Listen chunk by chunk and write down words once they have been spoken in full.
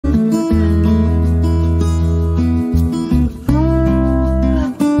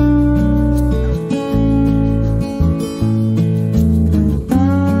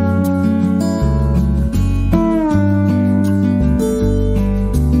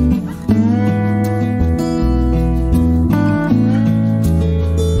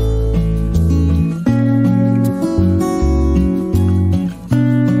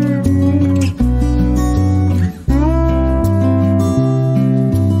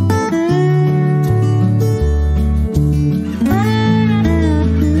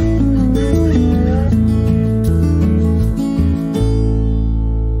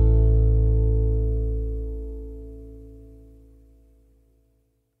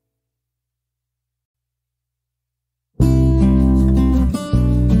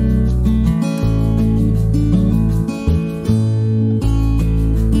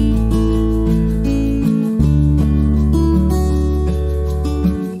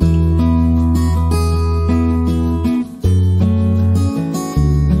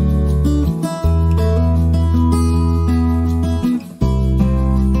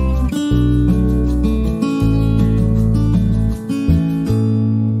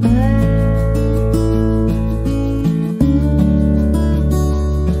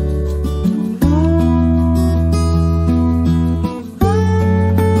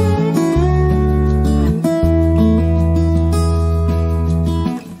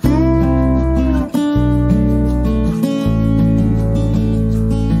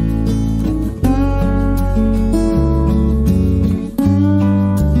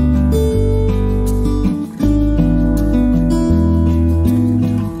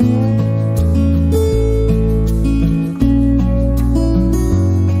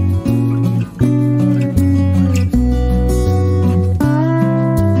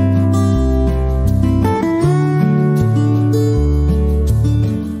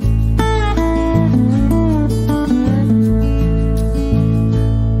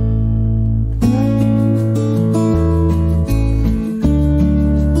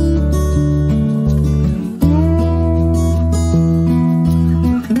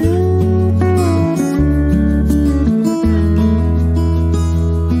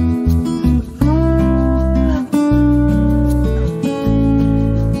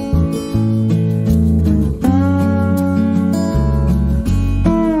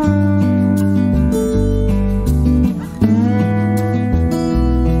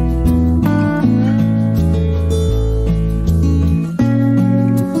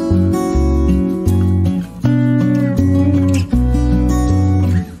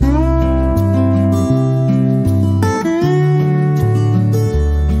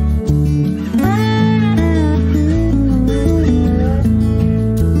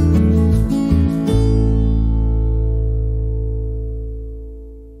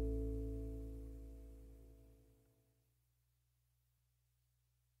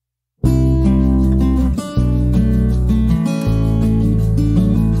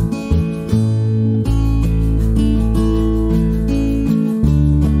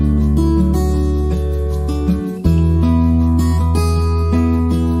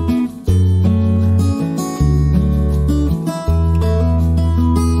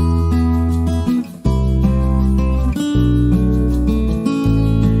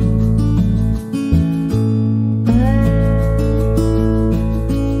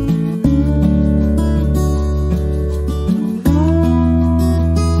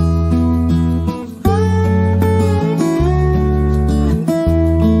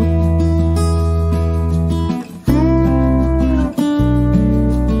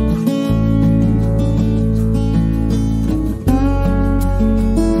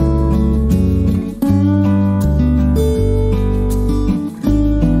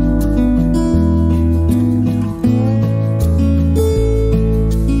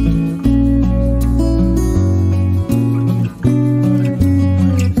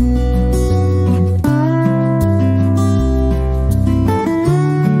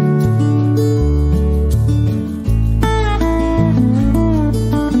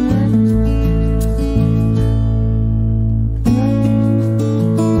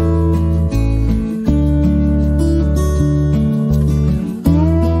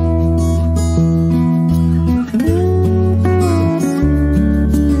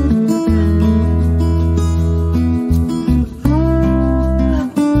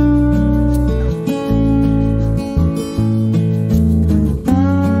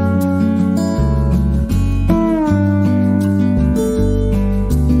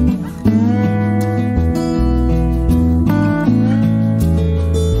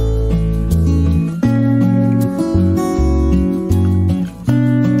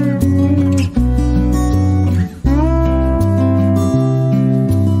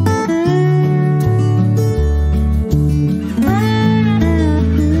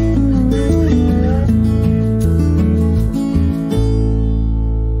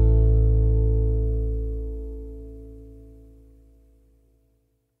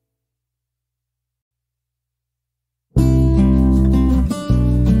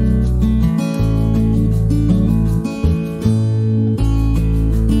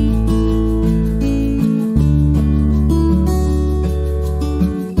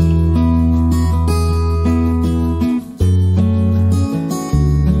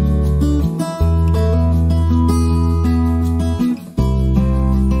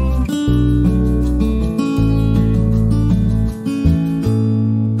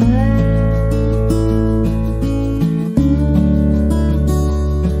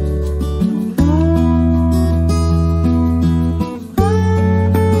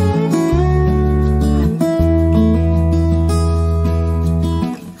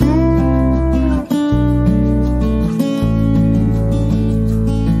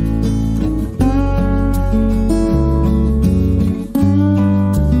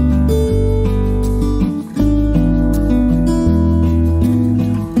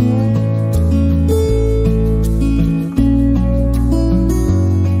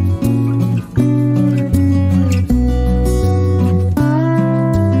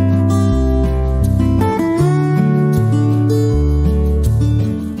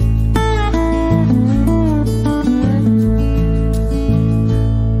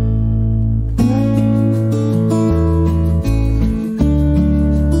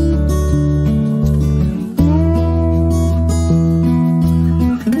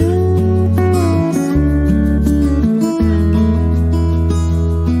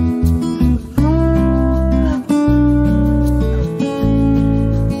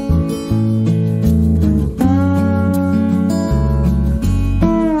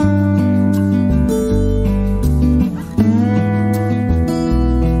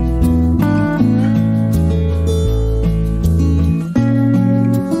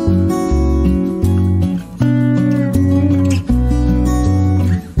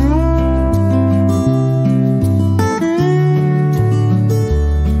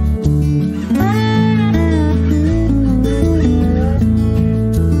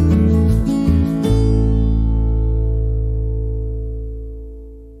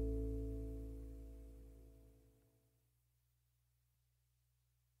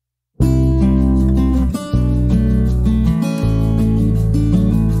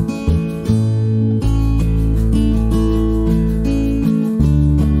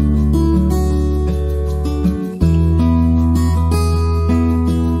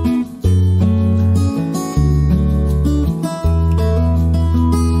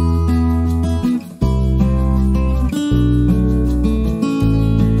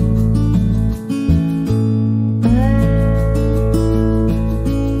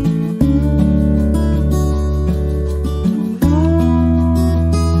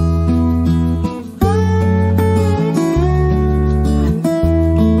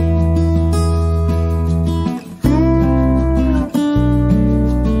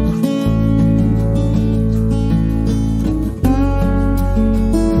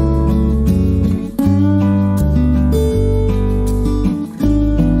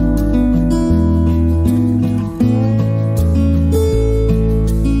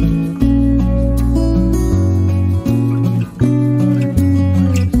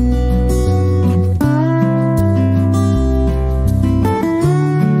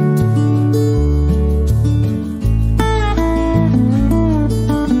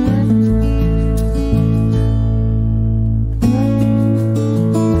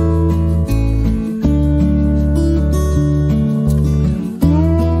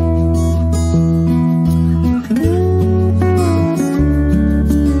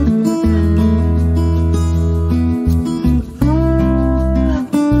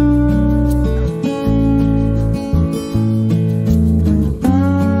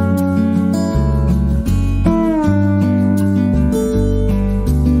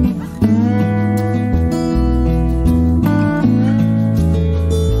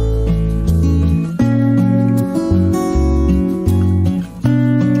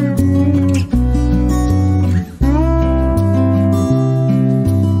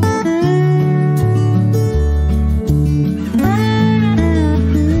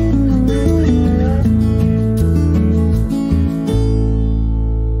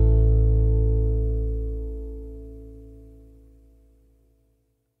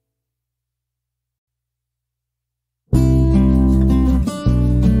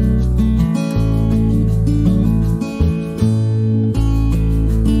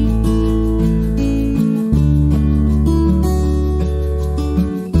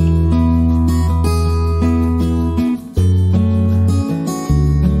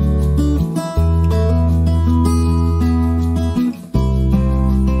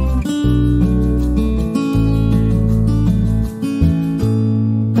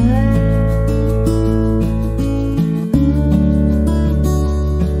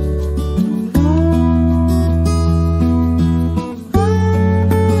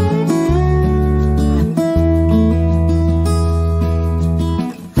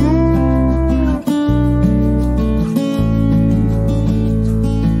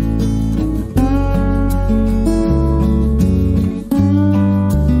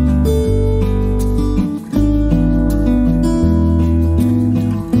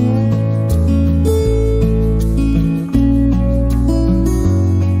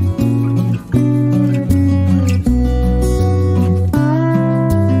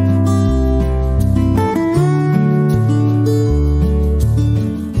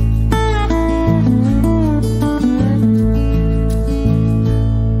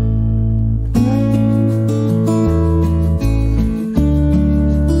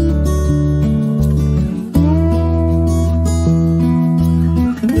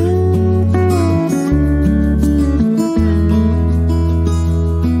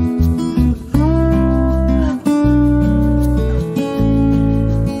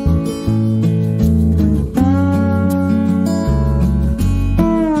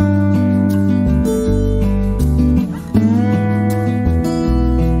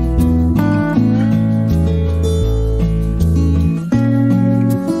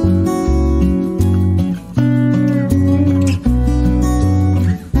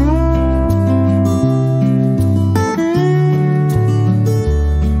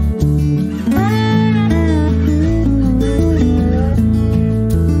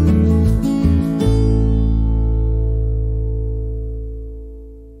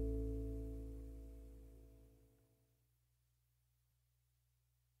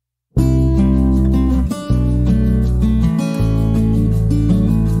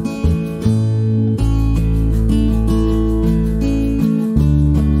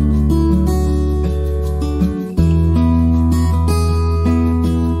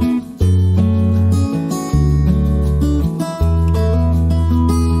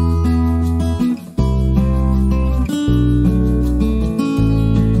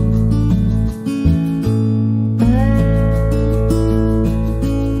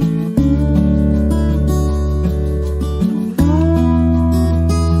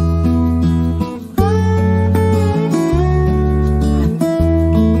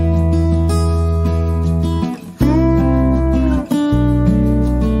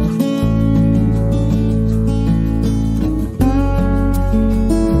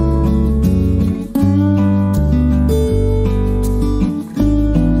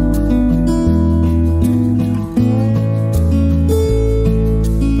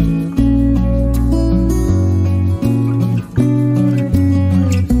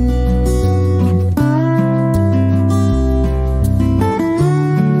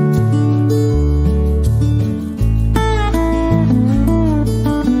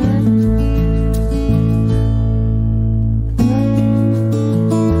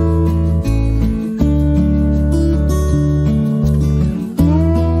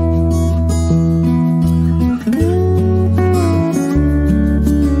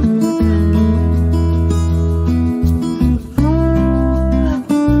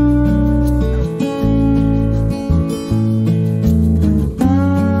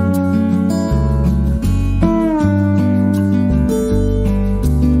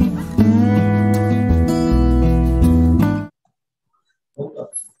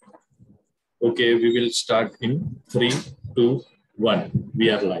Okay, we will start in 3, 2, 1.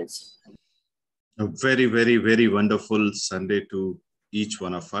 We are live. A very, very, very wonderful Sunday to each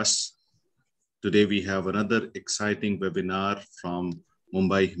one of us. Today we have another exciting webinar from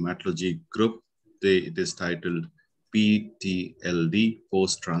Mumbai Hematology Group. It is titled PTLD,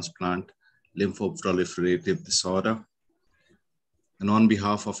 Post-Transplant Lymphoproliferative Disorder. And on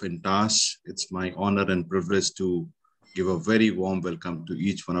behalf of INTAS, it's my honor and privilege to give a very warm welcome to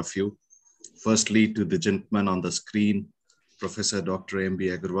each one of you. Firstly, to the gentleman on the screen, Professor Dr. M.B.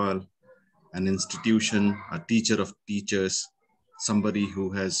 Agarwal, an institution, a teacher of teachers, somebody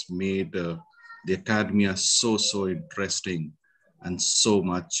who has made the academia so interesting and so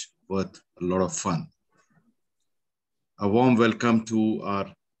much worth a lot of fun. A warm welcome to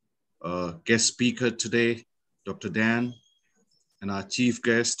our guest speaker today, Dr. Dan, and our chief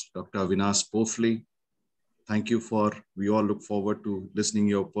guest, Dr. Avinash Pofli. Thank you we all look forward to listening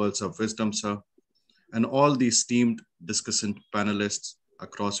your pearls of wisdom, sir. And all the esteemed discussant panelists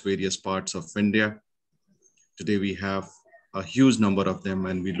across various parts of India. Today we have a huge number of them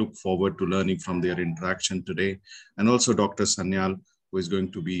and we look forward to learning from their interaction today. And also Dr. Sanyal, who is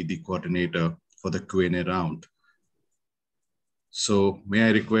going to be the coordinator for the Q&A round. So may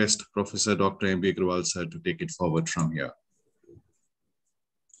I request Professor Dr. M.B. Agarwal, sir, to take it forward from here.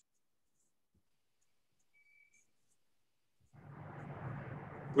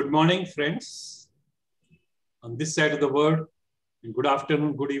 Good morning, friends. On this side of the world, and good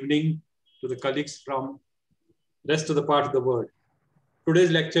afternoon, good evening to the colleagues from the rest of the part of the world. Today's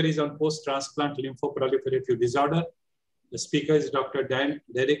lecture is on post-transplant lymphoproliferative disorder. The speaker is Dr. Dan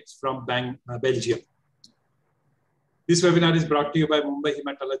Derrick from Belgium. This webinar is brought to you by Mumbai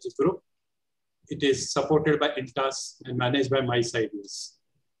Hematology Group. It is supported by INTAS and managed by Mice Ideas.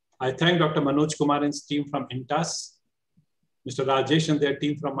 I thank Dr. Manoj Kumar and his team from INTAS, Mr. Rajesh and their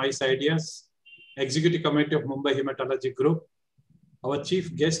team from Mice Ideas, Executive Committee of Mumbai Hematology Group, our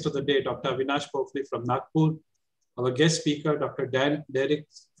chief guest of the day, Dr. Avinash Pofli from Nagpur, our guest speaker, Dr. Dan Derrick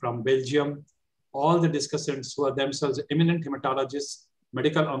from Belgium, all the discussants who are themselves eminent hematologists,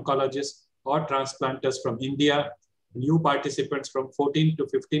 medical oncologists, or transplanters from India, new participants from 14 to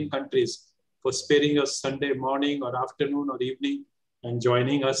 15 countries for sparing us Sunday morning or afternoon or evening and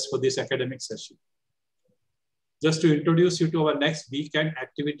joining us for this academic session. Just to introduce you to our next weekend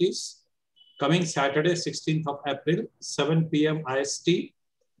activities, coming Saturday, 16th of April, 7 p.m. IST,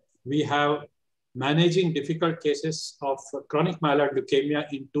 we have managing difficult cases of chronic myeloid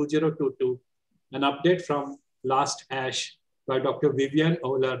leukemia in 2022, an update from last ASH by Dr. Vivian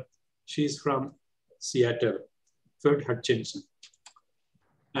Oler. She's from Seattle, Fred Hutchinson.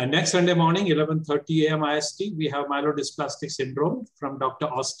 And next Sunday morning, 11:30 a.m. IST, we have myelodysplastic syndrome from Dr.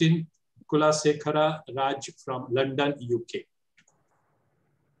 Austin Kulasekhara Raj from London, UK.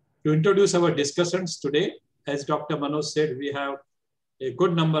 To introduce our discussants today, as Dr. Manoj said, we have a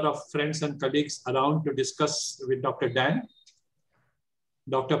good number of friends and colleagues around to discuss with Dr. Dan,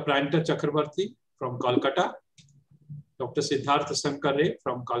 Dr. Pranta Chakrabarti from Kolkata, Dr. Siddhartha Sankare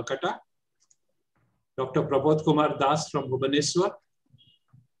from Kolkata, Dr. Prabodh Kumar Das from Bhubaneswar,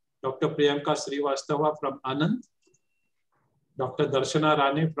 Dr. Priyanka Srivastava from Anand, Dr. Darshana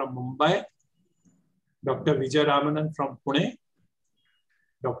Rane from Mumbai, Dr. Vijay Ramanan from Pune,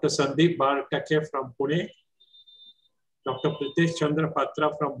 Dr. Sandeep Bartake from Pune, Dr. Pritesh Chandra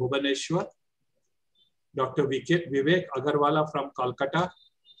Patra from Bhubaneswar, Dr. Vivek Agarwala from Kolkata,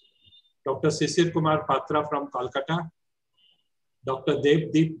 Dr. Sisir Kumar Patra from Kolkata, Dr.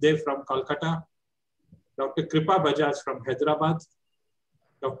 Devdeep Dev from Kolkata, Dr. Kripa Bajaj from Hyderabad,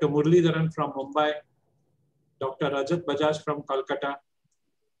 Dr. Muralidharan from Mumbai, Dr. Rajat Bajaj from Kolkata,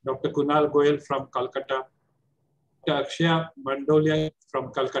 Dr. Kunal Goyal from Kolkata, Dr. Akshaya Mandolia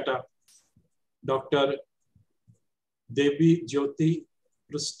from Kolkata, Dr. Devi Jyoti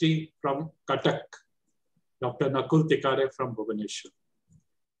Prusti from Cuttack, Dr. Nakul Tikare from Bhubaneswar,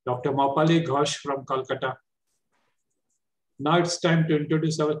 Dr. Maupali Ghosh from Kolkata. Now it's time to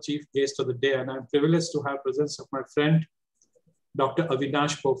introduce our chief guest of the day, and I'm privileged to have presence of my friend, Dr.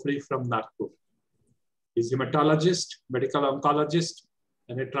 Avinash Pofli from Nagpur. He's a hematologist, medical oncologist,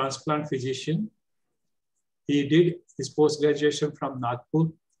 and a transplant physician. He did his post-graduation from Nagpur,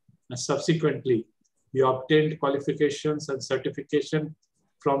 and subsequently, he obtained qualifications and certification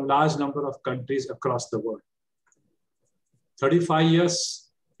from large number of countries across the world. 35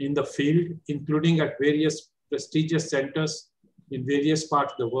 years in the field, including at various prestigious centers in various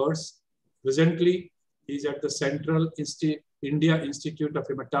parts of the world. Presently, he's at the Central India Institute of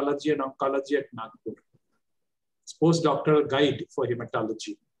Hematology and Oncology at Nagpur. Postdoctoral guide for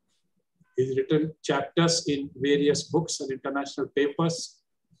hematology. He's written chapters in various books and international papers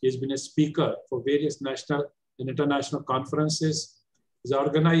He has been a speaker for various national and international conferences. He's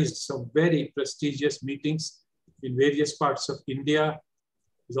organized some very prestigious meetings in various parts of India.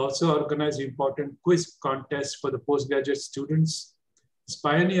 He's also organized important quiz contests for the postgraduate students. He's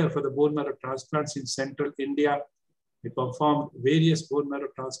pioneer for the bone marrow transplants in central India. He performed various bone marrow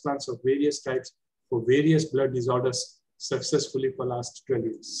transplants of various types for various blood disorders successfully for the last 12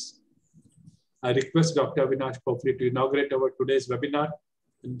 years. I request Dr. Avinash Pofri to inaugurate our today's webinar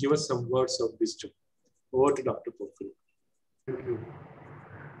and give us some words of wisdom. Over to Dr. Pofri. Thank you.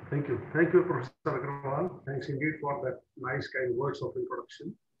 Thank you. Thank you, Professor Agarwal. Thanks indeed for that nice kind words of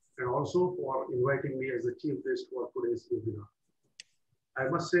introduction and also for inviting me as the chief guest for today's webinar. I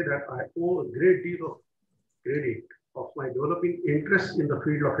must say that I owe a great deal of credit of my developing interest in the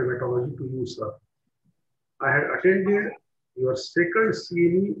field of hematology to you, sir. I had attended your second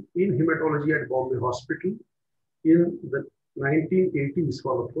CME in hematology at Bombay Hospital in the 1980s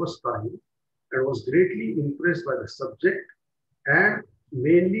for the first time and was greatly impressed by the subject and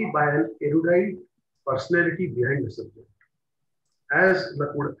mainly by an erudite personality behind the subject. As luck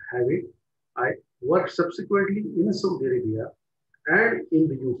would have it, I worked subsequently in Saudi Arabia and in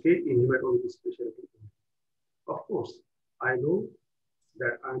the UK in hematology specialty. Of course, I know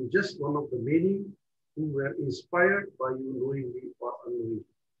that I'm just one of the many who were inspired by you knowingly or unknowingly.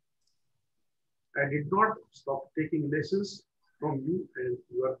 I did not stop taking lessons from you and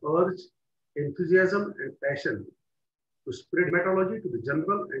your urge, enthusiasm, and passion to spread hematology to the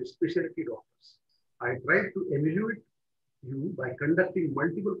general and specialty doctors. I tried to emulate you by conducting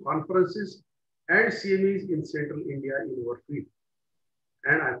multiple conferences and CMEs in central India in our field.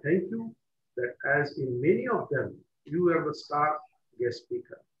 And I thank you that as in many of them, you were the star guest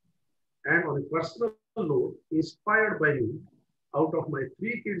speaker. And on a personal note, inspired by me, out of my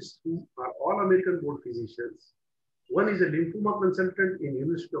 3 kids who are all American board physicians, one is a lymphoma consultant in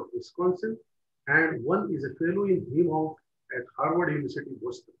University of Wisconsin, and one is a fellow in Heme at Harvard University,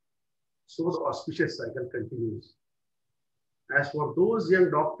 Boston. So the auspicious cycle continues. As for those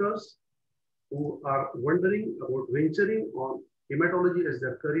young doctors who are wondering about venturing on hematology as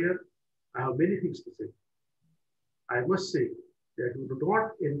their career, I have many things to say. I must say that you do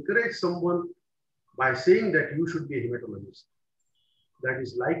not encourage someone by saying that you should be a hematologist. That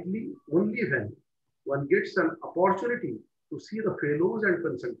is likely only when one gets an opportunity to see the fellows and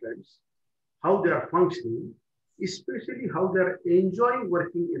consultants, how they are functioning, especially how they are enjoying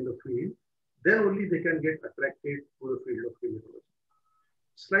working in the field, then only they can get attracted to the field of hematology.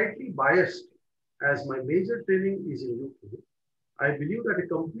 Slightly biased, as my major training is in UK, I believe that a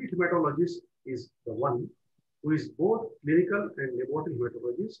complete hematologist is the one who is both clinical and laboratory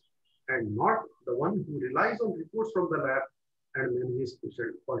hematologist and not the one who relies on reports from the lab and manages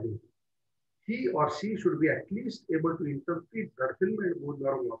patient accordingly. He or she should be at least able to interpret blood film and bone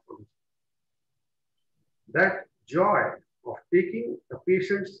marrow morphology. That joy of taking a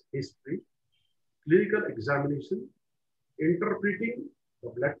patient's history, clinical examination, interpreting the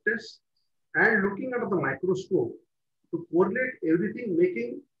blood test, and looking under the microscope to correlate everything,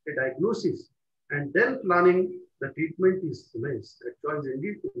 making a diagnosis, and then planning the treatment is immense. That joy is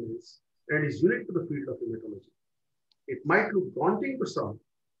indeed immense and is unique to the field of hematology. It might look daunting to some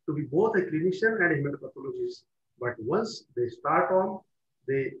to be both a clinician and a hematopathologist, but once they start on,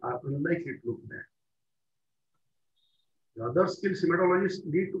 they are unlikely to look back. The other skills hematologists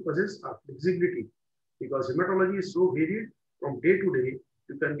need to possess are flexibility, because hematology is so varied from day to day.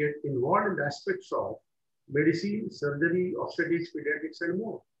 You can get involved in the aspects of medicine, surgery, obstetrics, pediatrics, and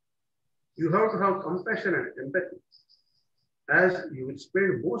more. You have to have compassion and empathy, as you will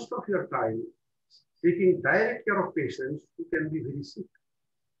spend most of your time taking direct care of patients who can be very sick.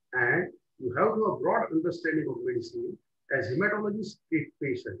 And you have to have a broad understanding of medicine, as hematologists treat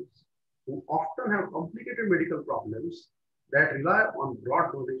patients who often have complicated medical problems that rely on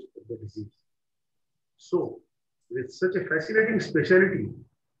broad knowledge of the disease. So, with such a fascinating specialty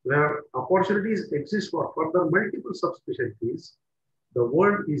where opportunities exist for further multiple subspecialties, the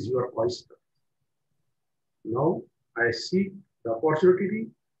world is your oyster. Now, I seek the opportunity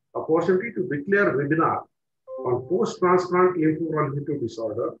to declare a webinar on post-transplant lymphoproliferative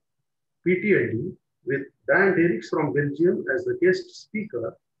disorder, PTLD, with Dan Derricks from Belgium as the guest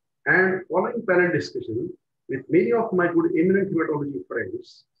speaker, and following panel discussion with many of my good eminent hematology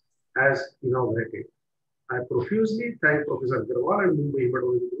friends as inaugurated. I profusely thank Professor Agarwal and Mumbai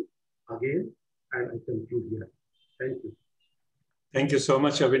Hematology Group again, and I conclude here. Thank you. Thank you so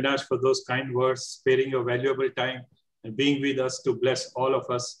much, Avinash, for those kind words, sparing your valuable time and being with us to bless all of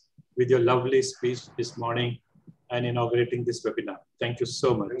us with your lovely speech this morning and inaugurating this webinar. Thank you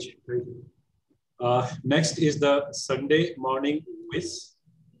so much. Thank you. Next is the Sunday morning quiz.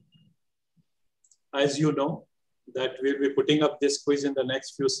 as you know, that we'll be putting up this quiz in the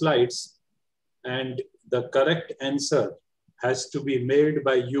next few slides, and the correct answer has to be mailed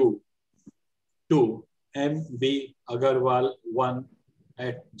by you to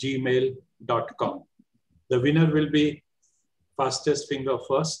mbagarwal1@gmail.com. The winner will be fastest finger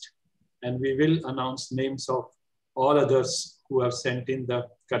first, and we will announce names of all others who have sent in the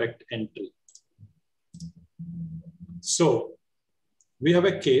correct entry. So we have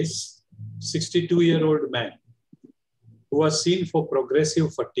a case, 62-year-old man who was seen for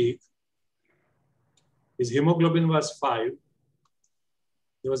progressive fatigue. His hemoglobin was 5.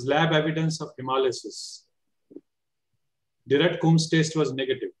 There was lab evidence of hemolysis. Direct Coombs test was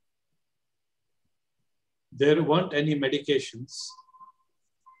negative. There weren't any medications.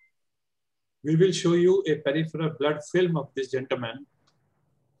 We will show you a peripheral blood film of this gentleman,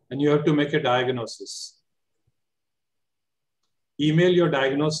 and you have to make a diagnosis. Email your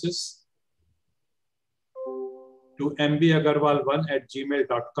diagnosis to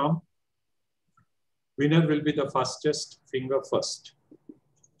mbagarwal1@gmail.com. Winner will be the fastest finger first.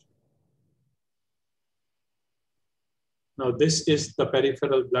 Now, this is the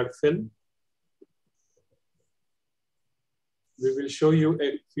peripheral blood film. We will show you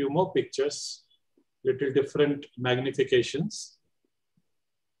a few more pictures, little different magnifications.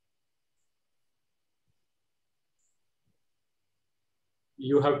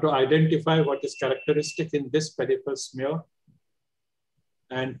 You have to identify what is characteristic in this peripheral smear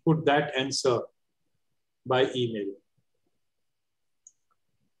and put that answer by email.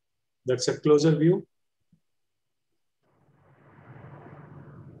 That's a closer view.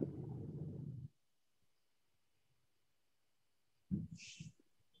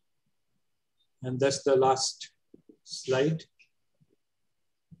 And that's the last slide.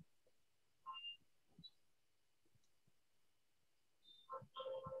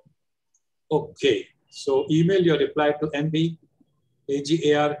 Okay, so email your reply to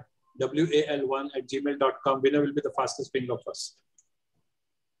mbagarwal1@gmail.com. Winner will be the fastest finger first.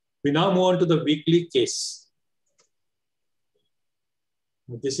 We now move on to the weekly case.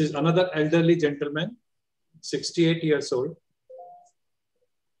 This is another elderly gentleman, 68 years old,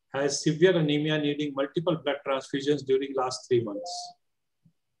 has severe anemia needing multiple blood transfusions during last 3 months.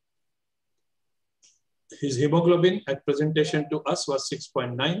 His hemoglobin at presentation to us was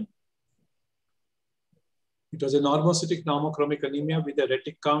 6.9. It was a normocytic normochromic anemia with a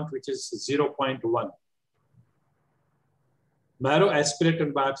retic count, which is 0.1. Marrow aspirate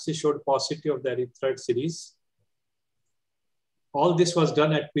and biopsy showed positive of the erythroid series. All this was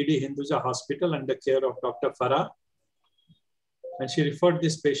done at PD Hinduja Hospital under care of Dr. Farah. And she referred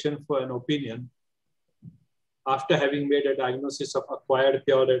this patient for an opinion after having made a diagnosis of acquired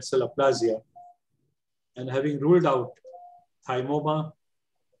pure red cell aplasia and having ruled out thymoma,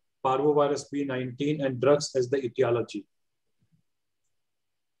 parvovirus B19, and drugs as the etiology.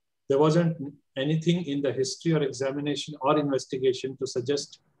 There wasn't anything in the history or examination or investigation to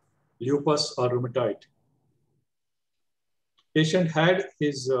suggest lupus or rheumatoid. Patient had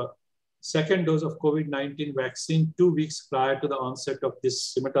his second dose of COVID-19 vaccine 2 weeks prior to the onset of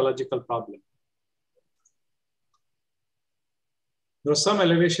this hematological problem. There was some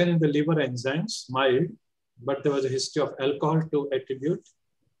elevation in the liver enzymes, mild, but there was a history of alcohol to attribute.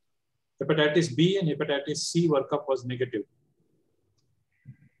 Hepatitis B and hepatitis C workup was negative.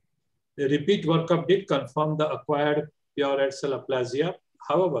 The repeat workup did confirm the acquired pure red cell aplasia.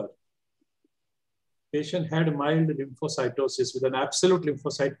 However, patient had mild lymphocytosis with an absolute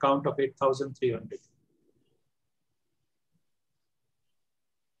lymphocyte count of 8,300.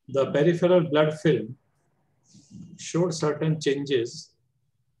 The peripheral blood film showed certain changes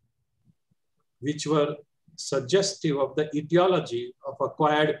which were suggestive of the etiology of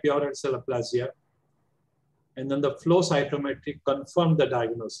acquired pure red cell aplasia. And then the flow cytometry confirmed the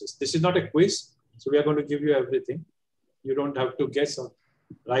diagnosis. This is not a quiz, so we are going to give you everything. You don't have to guess or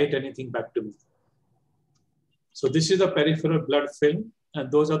write anything back to me. So this is the peripheral blood film, and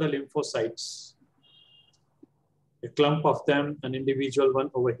those are the lymphocytes. A clump of them, an individual one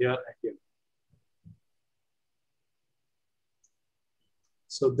over here and here.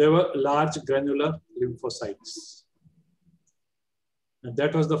 So there were large granular lymphocytes. And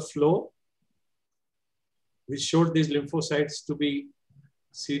that was the flow, which showed these lymphocytes to be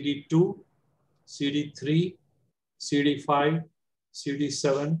CD2, CD3, CD5,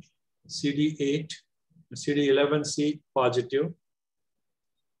 CD7, CD8, CD11C positive.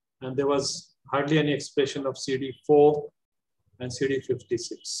 And there was hardly any expression of CD4 and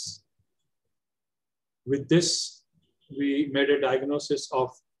CD56. With this, we made a diagnosis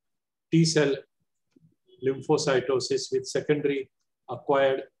of T-cell lymphocytosis with secondary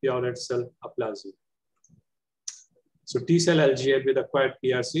acquired pure red cell aplasia. So T-cell LGA with acquired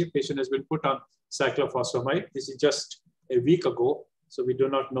PRC, patient has been put on cyclophosphamide. This is just a week ago, so we do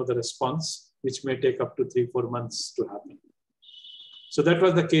not know the response, which may take up to 3-4 months to happen. So that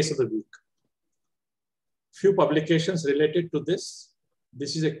was the case of the week. Few publications related to this.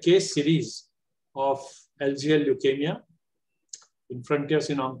 This is a case series of LGL leukemia in Frontiers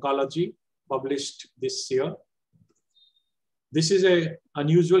in Oncology, published this year. This is an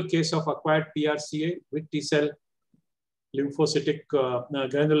unusual case of acquired PRCA with T-cell lymphocytic,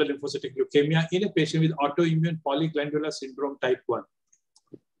 granular lymphocytic leukemia in a patient with autoimmune polyglandular syndrome type 1.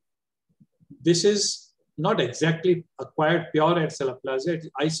 This is not exactly acquired pure red cell aplasia, it is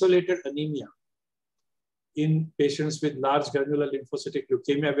isolated anemia in patients with large granular lymphocytic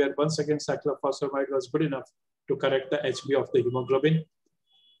leukemia, where once again cyclophosphamide was good enough to correct the HB of the hemoglobin.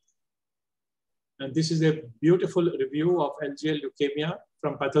 And this is a beautiful review of LGL leukemia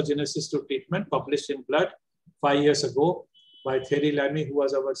from pathogenesis to treatment, published in Blood 5 years ago by Thierry Lamy, who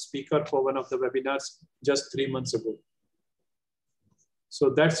was our speaker for one of the webinars just 3 months ago. So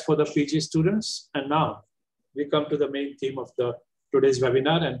that's for the PG students. And now we come to the main theme of today's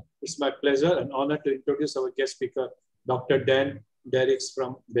webinar. And it's my pleasure and honor to introduce our guest speaker, Dr. Dan Derricks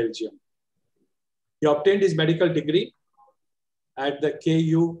from Belgium. He obtained his medical degree at the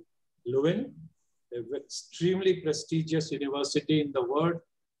KU Leuven, an extremely prestigious university in the world,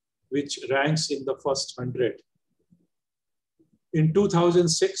 which ranks in the first 100. In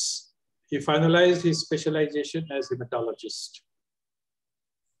 2006, he finalized his specialization as hematologist.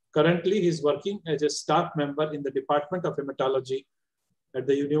 Currently, he's working as a staff member in the Department of Hematology at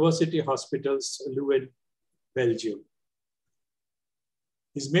the University Hospitals Leuven, Belgium.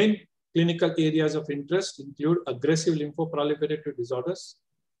 His main clinical areas of interest include aggressive lymphoproliferative disorders,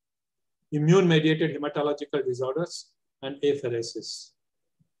 immune-mediated hematological disorders, and apheresis.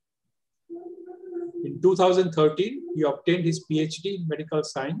 In 2013, he obtained his PhD in medical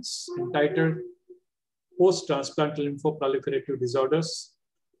science entitled Post-Transplant Lymphoproliferative Disorders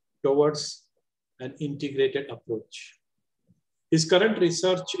Towards an Integrated Approach. His current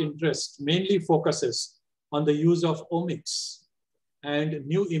research interest mainly focuses on the use of omics and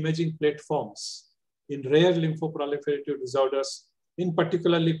new imaging platforms in rare lymphoproliferative disorders, in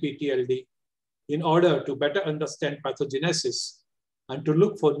particularly PTLD, in order to better understand pathogenesis and to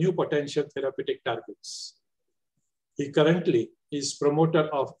look for new potential therapeutic targets. He currently is promoter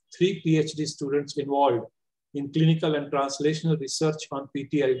of 3 PhD students involved in clinical and translational research on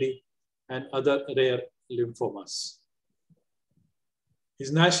PTLD and other rare lymphomas.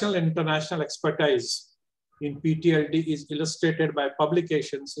 His national and international expertise in PTLD is illustrated by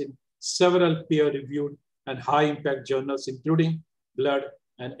publications in several peer-reviewed and high-impact journals, including Blood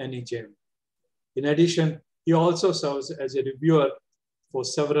and NEJM. In addition, he also serves as a reviewer for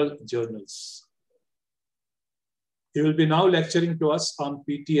several journals. He will be now lecturing to us on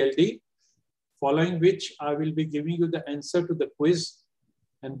PTLD, following which I will be giving you the answer to the quiz,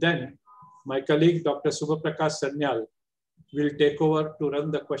 and then my colleague, Dr. Subhaprakash Sanyal, will take over to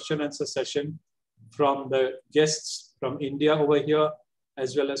run the question answer session from the guests from India over here,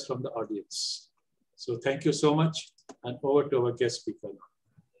 as well as from the audience. So thank you so much, and over to our guest speaker now.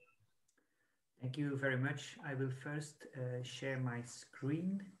 Thank you very much. I will first share my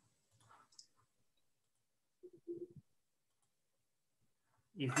screen.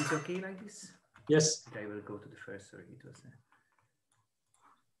 Is this okay like this? Yes. I will go to the first, sorry, it was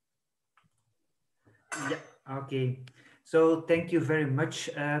yeah, okay. So thank you very much,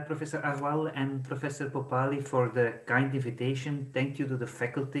 Professor Arwal and Professor Popali, for the kind invitation. Thank you to the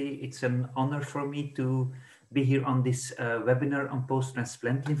faculty. It's an honor for me to be here on this webinar on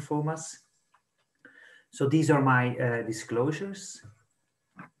post-transplant lymphomas. So these are my disclosures.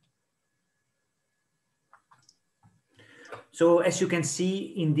 So as you can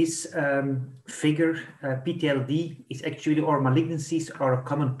see in this figure, PTLD is actually, or malignancies are a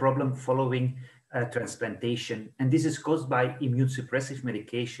common problem following transplantation. And this is caused by immune suppressive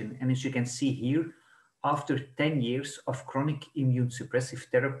medication. And as you can see here, after 10 years of chronic immune suppressive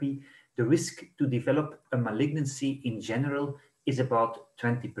therapy, the risk to develop a malignancy in general is about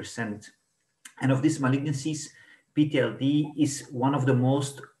 20%. And of these malignancies, PTLD is one of the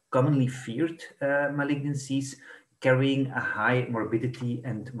most commonly feared malignancies, carrying a high morbidity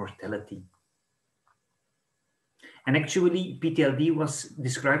and mortality. And actually, PTLD was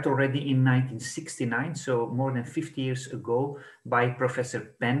described already in 1969, so more than 50 years ago, by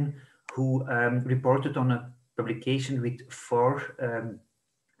Professor Penn, who reported on a publication with 4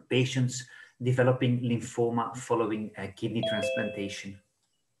 patients developing lymphoma following kidney transplantation.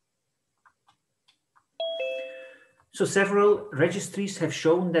 So several registries have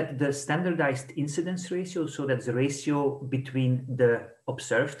shown that the standardized incidence ratio, so that's the ratio between the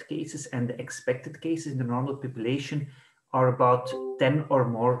observed cases and the expected cases in the normal population, are about 10 or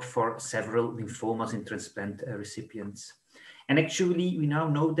more for several lymphomas in transplant recipients. And actually, we now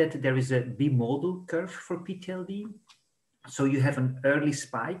know that there is a bimodal curve for PTLD. So you have an early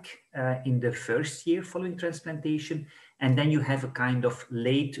spike in the first year following transplantation, and then you have a kind of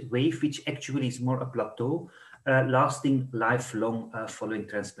late wave, which actually is more a plateau, lasting lifelong following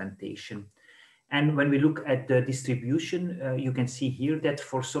transplantation. And when we look at the distribution, you can see here that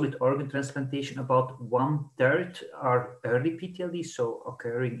for solid organ transplantation, about 1/3 are early PTLD, so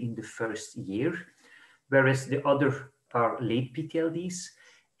occurring in the first year, whereas the other are late PTLDs.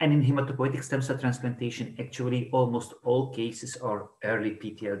 And in hematopoietic stem cell transplantation, actually almost all cases are early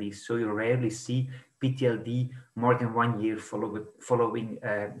PTLDs. So you rarely see PTLD more than 1 year following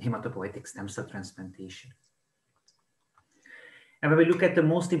hematopoietic stem cell transplantation. And when we look at the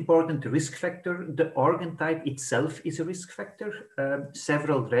most important risk factor, the organ type itself is a risk factor.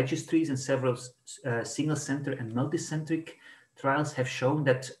 Several registries and several single center and multicentric trials have shown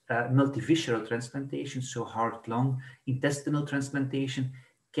that multivisceral transplantation, so heart, lung, intestinal transplantation,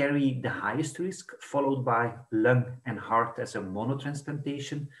 carry the highest risk, followed by lung and heart as a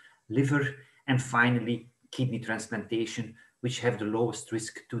monotransplantation, liver, and finally kidney transplantation, which have the lowest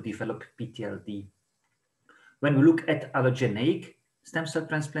risk to develop PTLD. When we look at allogeneic stem cell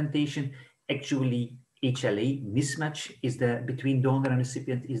transplantation, actually HLA mismatch is between donor and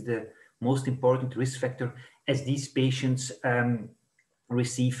recipient is the most important risk factor, as these patients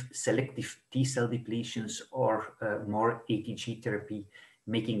receive selective T-cell depletions or more ATG therapy,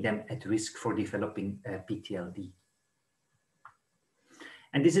 making them at risk for developing PTLD.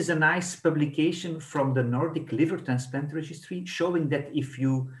 And this is a nice publication from the Nordic Liver Transplant Registry, showing that if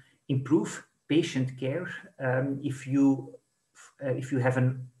you improve patient care, if you have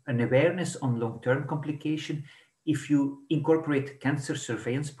an awareness on long-term complication, if you incorporate cancer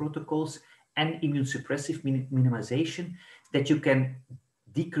surveillance protocols and immunosuppressive minimization, that you can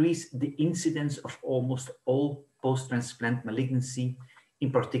decrease the incidence of almost all post-transplant malignancy, in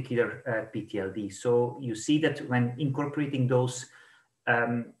particular PTLD. So you see that when incorporating those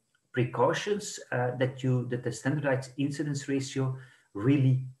precautions, that the standardized incidence ratio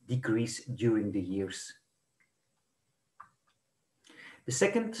really decrease during the years. The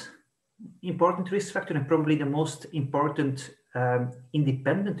second important risk factor, and probably the most important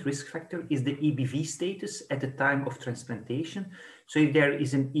independent risk factor, is the EBV status at the time of transplantation. So if there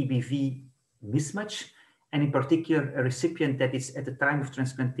is an EBV mismatch, and in particular a recipient that is at the time of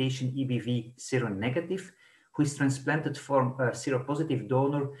transplantation EBV seronegative, who is transplanted from a seropositive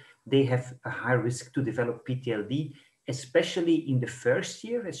donor, they have a high risk to develop PTLD, especially in the first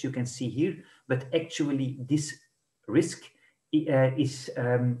year, as you can see here, but actually this risk is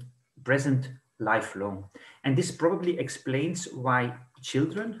present lifelong. And this probably explains why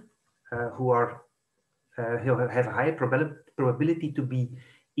children who have a higher probability to be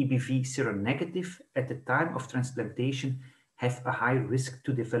EBV seronegative at the time of transplantation have a high risk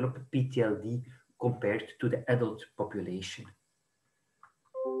to develop PTLD compared to the adult population.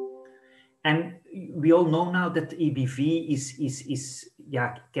 And we all know now that EBV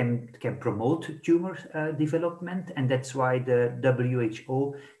can promote tumor development, and that's why the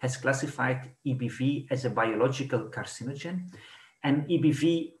WHO has classified EBV as a biological carcinogen. And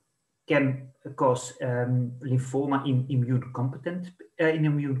EBV can cause lymphoma in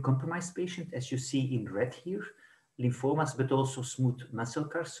immune-compromised patients, as you see in red here, lymphomas, but also smooth muscle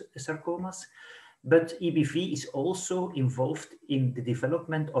sarcomas. But EBV is also involved in the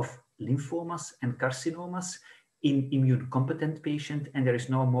development of lymphomas and carcinomas in immune-competent patients, and there is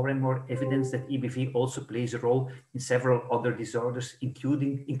now more and more evidence that EBV also plays a role in several other disorders,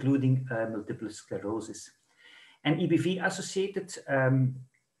 including multiple sclerosis. And EBV-associated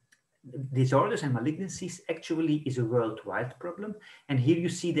disorders and malignancies actually is a worldwide problem. And here you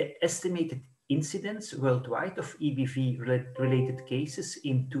see the estimated incidence worldwide of EBV-related cases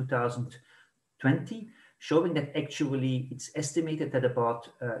in 2020, showing that actually it's estimated that about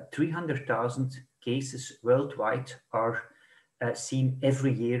 300,000 cases worldwide are seen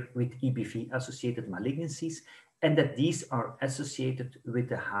every year with EBV-associated malignancies, and that these are associated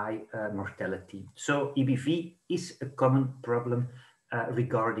with a high mortality. So EBV is a common problem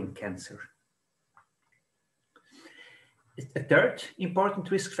regarding cancer. A third important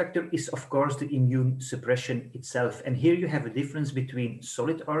risk factor is, of course, the immune suppression itself. And here you have a difference between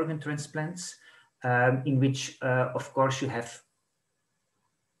solid organ transplants, in which, of course, you have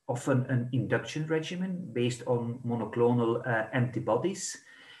often an induction regimen based on monoclonal antibodies.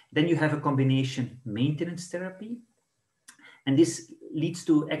 Then you have a combination maintenance therapy, And this leads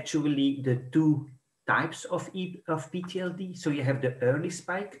to actually the two types of PTLD. So you have the early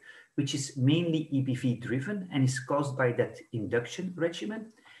spike, which is mainly EBV driven and is caused by that induction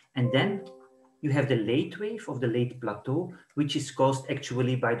regimen. And then you have the late wave of the late plateau, which is caused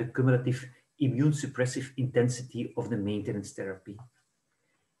actually by the cumulative immune suppressive intensity of the maintenance therapy.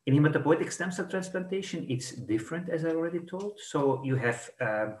 In hematopoietic stem cell transplantation, it's different, as I already told. So you have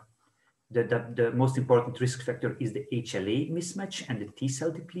the most important risk factor is the HLA mismatch and the T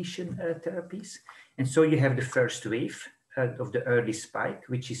cell depletion therapies. And so you have the first wave of the early spike,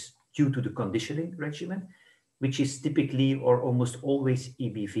 which is due to the conditioning regimen, which is typically or almost always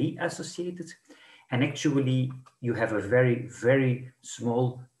EBV associated. And actually, you have a very, very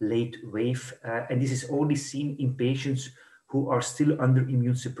small late wave. And this is only seen in patients who are still under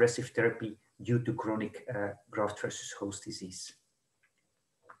immune suppressive therapy due to chronic graft versus host disease.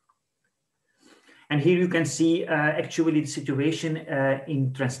 And here you can see actually the situation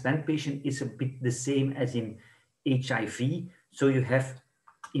in transplant patient is a bit the same as in HIV. So you have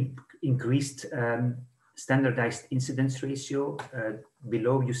increased standardized incidence ratio.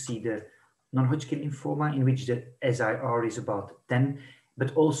 Below you see the non-Hodgkin lymphoma, in which the SIR is about 10,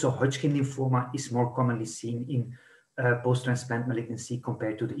 but also Hodgkin lymphoma is more commonly seen in post-transplant malignancy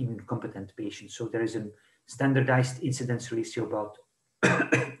compared to the immune-competent patients. So there is a standardized incidence ratio about,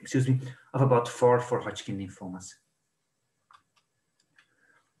 excuse me, of about 4 for Hodgkin lymphomas.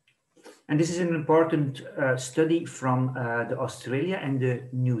 And this is an important study from the Australia and the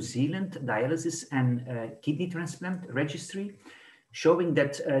New Zealand dialysis and kidney transplant registry, showing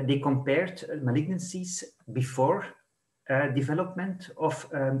that they compared malignancies before development of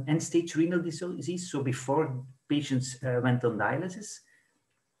end-stage renal disease, so before patients went on dialysis,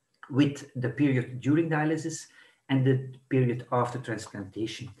 with the period during dialysis and the period after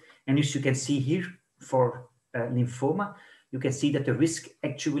transplantation. And as you can see here for lymphoma, you can see that the risk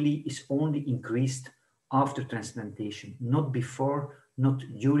actually is only increased after transplantation, not before, not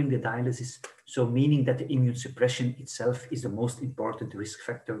during the dialysis. So meaning that the immune suppression itself is the most important risk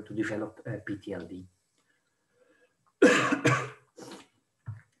factor to develop PTLD.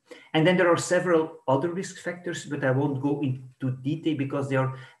 And then there are several other risk factors, but I won't go into detail because they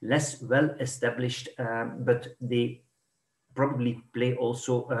are less well established, but they probably play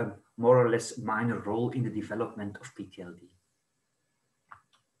also a more or less minor role in the development of PTLD.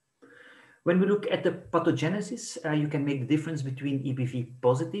 When we look at the pathogenesis, you can make the difference between EBV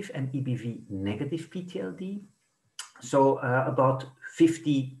positive and EBV negative PTLD. So about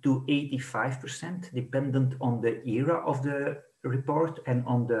 50 to 85%, dependent on the era of the report and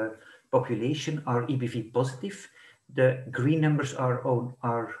on the population, are EBV positive. The green numbers are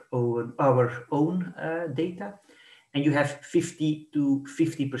our own data. And you have 50 to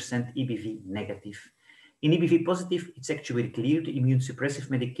 50% EBV negative. In EBV positive, it's actually clear the immune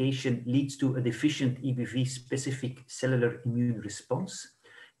suppressive medication leads to a deficient EBV specific cellular immune response,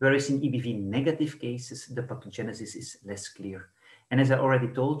 whereas in EBV negative cases, the pathogenesis is less clear. And as I already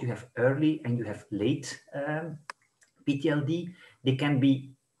told, you have early and you have late PTLD. They can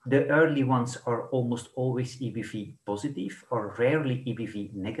be, the early ones are almost always EBV positive or rarely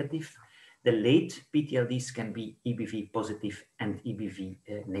EBV negative. The late PTLDs can be EBV positive and EBV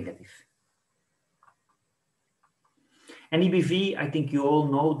negative. And EBV, I think you all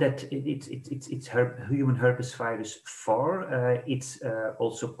know that it's human herpes virus 4. It's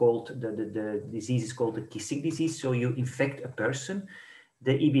also called, the disease is called the kissing disease. So you infect a person,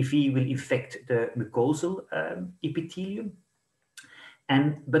 the EBV will infect the mucosal epithelium,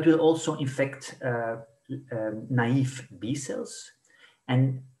 but will also infect naive B cells.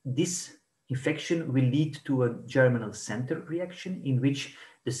 And this infection will lead to a germinal center reaction in which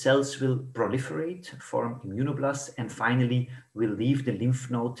the cells will proliferate, form immunoblasts, and finally will leave the lymph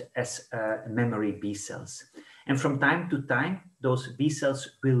node as memory B cells. And from time to time, those B cells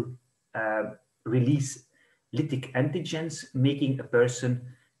will release lytic antigens, making a person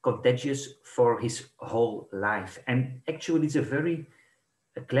contagious for his whole life. And actually, it's a very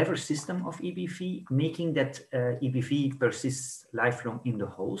clever system of EBV, making that EBV persists lifelong in the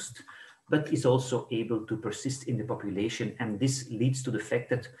host, but is also able to persist in the population. And this leads to the fact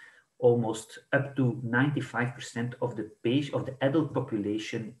that almost up to 95% of the adult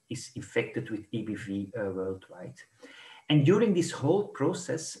population is infected with EBV worldwide. And during this whole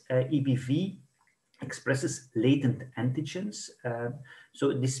process, EBV expresses latent antigens.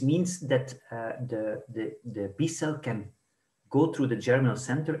 So this means that the B cell can go through the germinal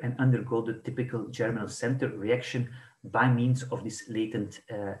center and undergo the typical germinal center reaction by means of these latent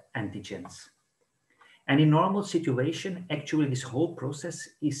antigens. And in normal situation, actually this whole process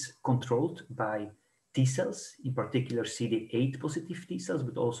is controlled by T cells, in particular CD8 positive T cells,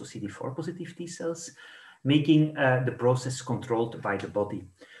 but also CD4 positive T cells, making the process controlled by the body.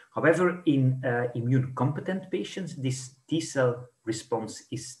 However, in immune competent patients, this T cell response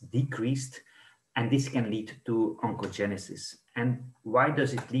is decreased, and this can lead to oncogenesis. And why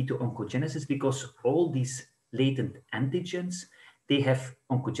does it lead to oncogenesis? Because all these latent antigens, they have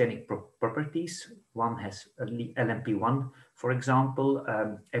oncogenic properties. One has LMP1, for example,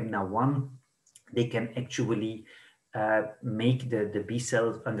 EMNA1. They can actually make the B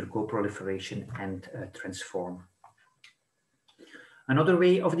cells undergo proliferation and transform. Another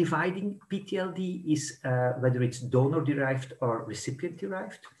way of dividing PTLD is whether it's donor-derived or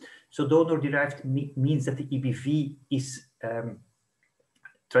recipient-derived. So donor-derived means that the EBV is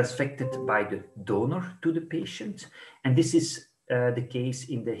transfected by the donor to the patient. And this is the case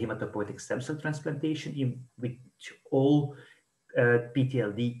in the hematopoietic stem cell transplantation, in which all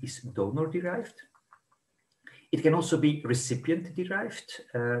PTLD is donor-derived. It can also be recipient-derived,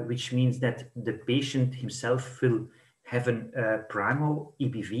 which means that the patient himself will have a primal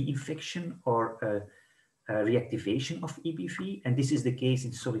EBV infection or a reactivation of EBV. And this is the case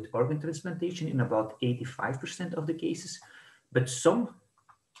in solid organ transplantation in about 85% of the cases. But some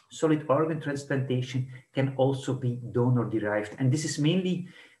solid organ transplantation can also be donor-derived. And this is mainly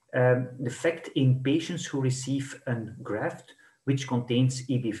the fact in patients who receive a graft which contains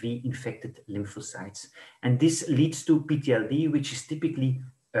EBV-infected lymphocytes. And this leads to PTLD, which is typically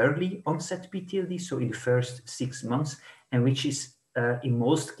early onset PTLD, so in the first 6 months, and which is in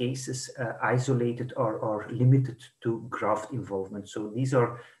most cases isolated or limited to graft involvement. So these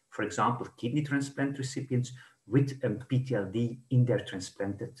are, for example, kidney transplant recipients with PTLD in their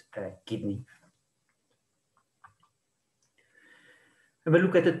transplanted kidney. When we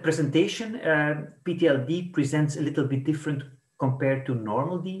look at the presentation, PTLD presents a little bit different compared to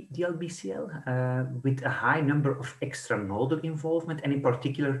normal DLBCL, with a high number of extranodal involvement, and in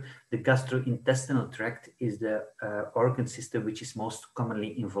particular, the gastrointestinal tract is the organ system which is most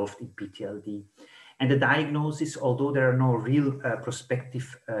commonly involved in PTLD. And the diagnosis, although there are no real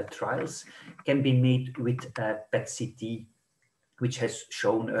prospective trials, can be made with PET-CT, which has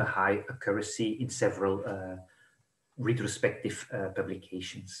shown a high accuracy in several retrospective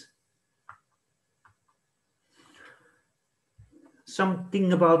publications.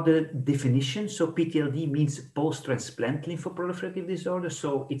 Something about the definition. So PTLD means post-transplant lymphoproliferative disorder.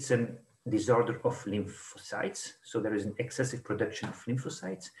 So it's a disorder of lymphocytes. So there is an excessive production of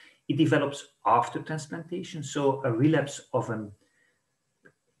lymphocytes. It develops after transplantation. So a relapse of a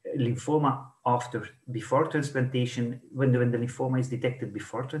lymphoma before transplantation, when the lymphoma is detected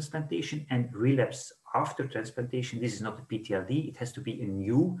before transplantation, and relapse after transplantation, this is not a PTLD. It has to be a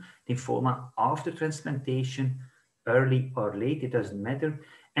new lymphoma after transplantation, early or late, it doesn't matter.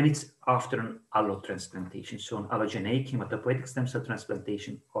 And it's after an allotransplantation, so an allogeneic hematopoietic stem cell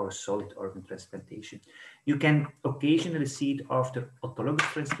transplantation or solid organ transplantation. You can occasionally see it after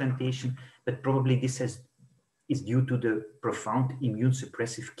autologous transplantation, but probably this is due to the profound immune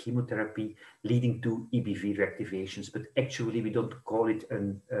suppressive chemotherapy leading to EBV reactivations. But actually, we don't call it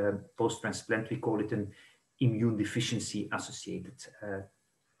a post-transplant, we call it an immune deficiency associated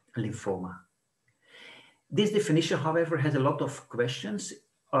lymphoma. This definition, however, has a lot of questions.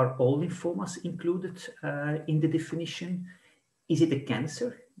 Are all lymphomas included in the definition? Is it a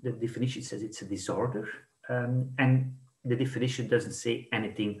cancer? The definition says it's a disorder, and the definition doesn't say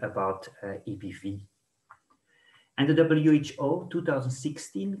anything about EBV. And the WHO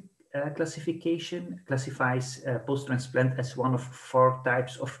 2016 classification classifies post-transplant as one of 4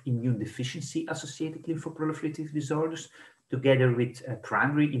 types of immune deficiency associated lymphoproliferative disorders, together with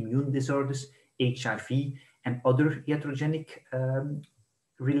primary immune disorders, HIV, and other iatrogenic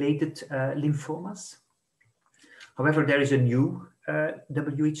related lymphomas. However, there is a new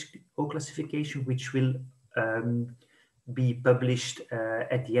WHO classification which will be published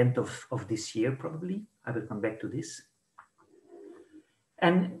at the end of this year, probably. I will come back to this.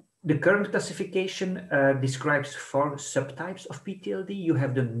 And the current classification describes 4 subtypes of PTLD. You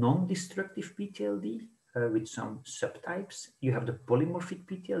have the non-destructive PTLD, with some subtypes. You have the polymorphic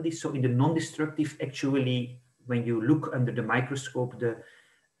PTLD. So in the non-destructive, actually, when you look under the microscope, the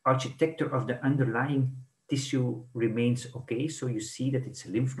architecture of the underlying tissue remains okay. So you see that it's a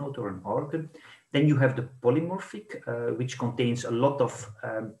lymph node or an organ. Then you have the polymorphic, which contains a lot of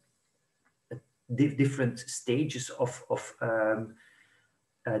different stages of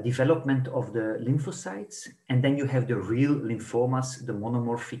development of the lymphocytes. And then you have the real lymphomas, the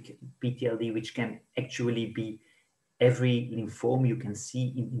monomorphic PTLD, which can actually be every lymphoma you can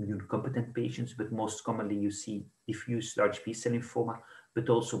see in immune competent patients, but most commonly you see diffuse large B-cell lymphoma, but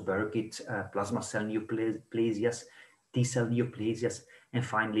also Burkitt, plasma cell neoplasias, T-cell neoplasias, and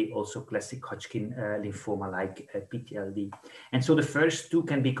finally also classic Hodgkin lymphoma like PTLD. And so the first two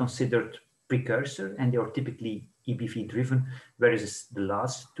can be considered precursor, and they are typically EBV driven, whereas the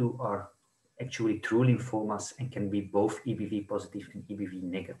last two are actually true lymphomas and can be both EBV positive and EBV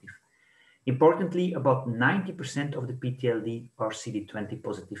negative. Importantly, about 90% of the PTLD are CD20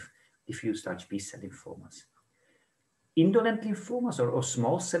 positive diffuse large B-cell lymphomas. Indolent lymphomas or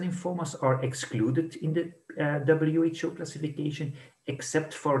small cell lymphomas are excluded in the WHO classification,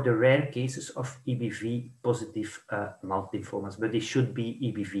 except for the rare cases of EBV positive mild lymphomas, but they should be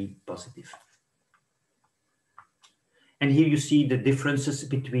EBV positive. And here you see the differences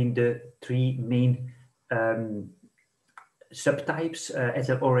between the three main subtypes. As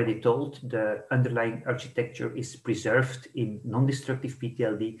I've already told, the underlying architecture is preserved in non-destructive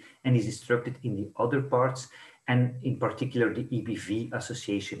PTLD and is destructed in the other parts. And in particular, the EBV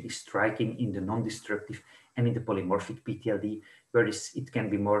association is striking in the non-destructive and in the polymorphic PTLD, whereas it can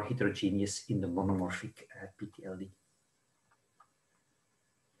be more heterogeneous in the monomorphic PTLD.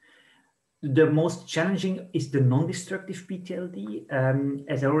 The most challenging is the non-destructive PTLD.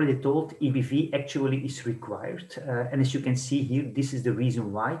 As I already told, EBV actually is required. And as you can see here, this is the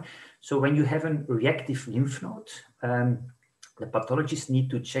reason why. So when you have a reactive lymph node, the pathologists need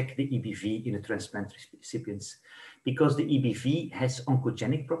to check the EBV in the transplant recipients because the EBV has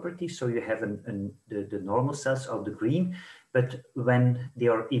oncogenic properties. So you have the normal cells are the green, but when they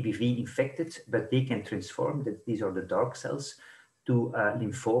are EBV infected, but they can transform, that these are the dark cells, to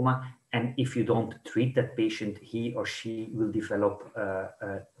lymphoma. And if you don't treat that patient, he or she will develop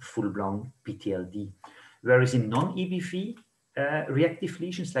a full-blown PTLD. Whereas in non-EBV reactive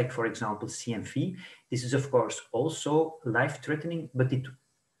lesions, like for example CMV, this is of course also life-threatening, but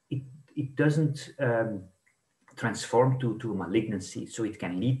it doesn't transform to malignancy. So it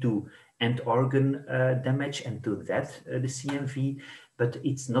can lead to end organ damage and to death, the CMV, but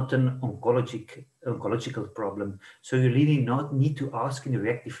it's not an oncological problem. So you really not need to ask in a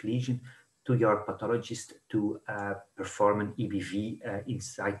reactive lesion to your pathologist to perform an EBV in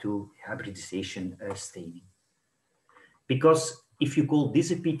situ hybridization staining. Because if you call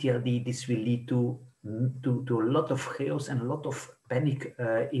this a PTLD, this will lead to a lot of chaos and a lot of panic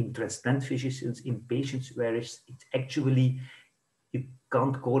in transplant physicians, in patients, whereas it actually, you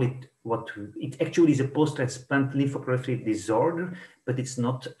can't call it it actually is a post-transplant lymphoproliferative disorder, but it's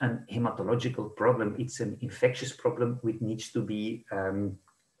not an hematological problem. It's an infectious problem which needs to be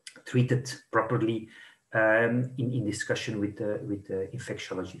treated properly in discussion with the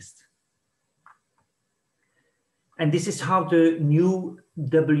infectiologist. And this is how the new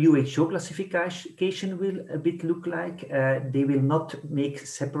WHO classification will a bit look like. They will not make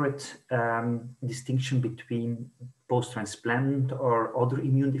separate distinction between post-transplant or other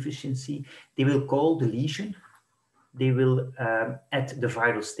immune deficiency. They will call the lesion. They will add the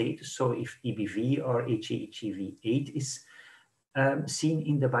viral status. So if EBV or HAEV8 is seen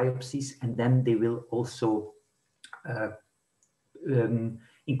in the biopsies, and then they will also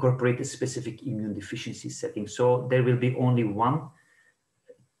incorporate a specific immune deficiency setting. So there will be only one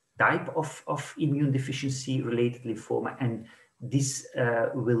type of immune deficiency related lymphoma, and this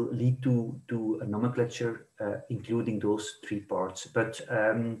will lead to a nomenclature including those three parts. But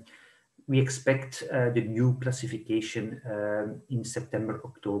we expect the new classification in September,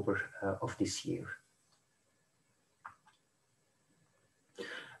 October of this year.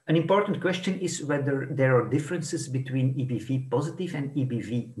 An important question is whether there are differences between EBV positive and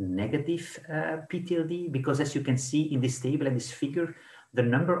EBV negative PTLD, because as you can see in this table and this figure, the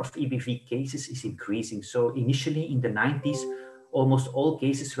number of EBV cases is increasing. So initially in the 90s, almost all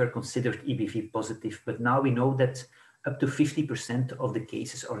cases were considered EBV positive, but now we know that up to 50% of the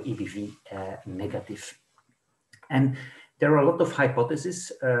cases are EBV negative. And there are a lot of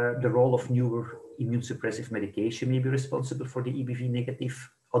hypotheses. The role of newer immune suppressive medication may be responsible for the EBV negative.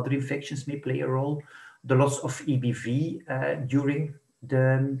 Other infections may play a role. The loss of EBV during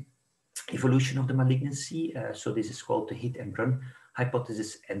the evolution of the malignancy. So this is called the hit and run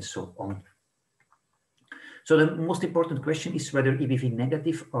hypothesis, and so on. So the most important question is whether EBV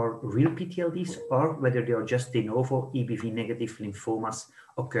negative are real PTLDs or whether they are just de novo EBV negative lymphomas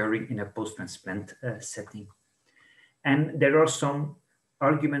occurring in a post-transplant setting. And there are some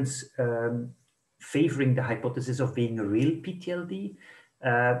arguments favoring the hypothesis of being a real PTLD.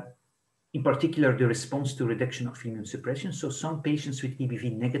 In particular, the response to reduction of immune suppression. So some patients with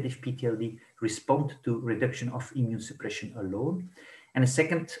EBV negative PTLD respond to reduction of immune suppression alone. And a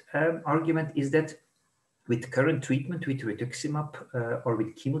second argument is that with current treatment with rituximab or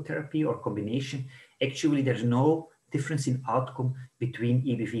with chemotherapy or combination, actually there's no difference in outcome between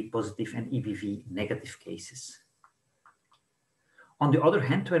EBV positive and EBV negative cases. On the other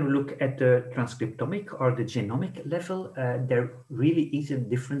hand, when we look at the transcriptomic or the genomic level, there really is a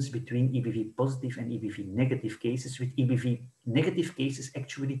difference between EBV positive and EBV negative cases, with EBV negative cases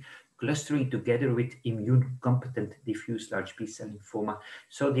actually clustering together with immune competent diffuse large B-cell lymphoma.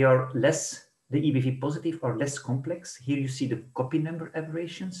 So they are less, the EBV positive are less complex. Here you see the copy number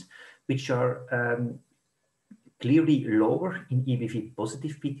aberrations, which are clearly lower in EBV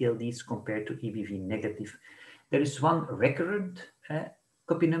positive PTLDs compared to EBV negative. There is one recurrent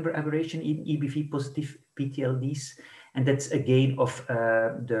copy number aberration in EBV positive PTLDs, and that's a gain of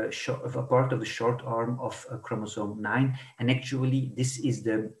a part of the short arm of chromosome 9. And actually, this is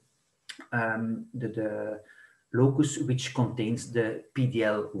the locus which contains the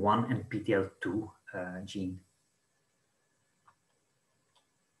PDL1 and PTL2 gene.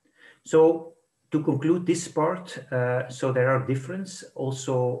 So to conclude this part, so there are differences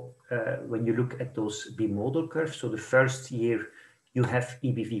also when you look at those bimodal curves. So the first year you have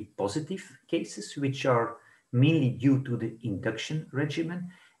EBV positive cases, which are mainly due to the induction regimen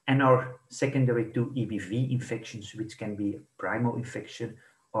and are secondary to EBV infections, which can be a primal infection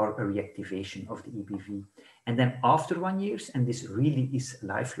or a reactivation of the EBV. And then after 1 year, and this really is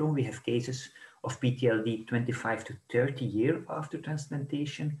lifelong, we have cases of PTLD 25 to 30 years after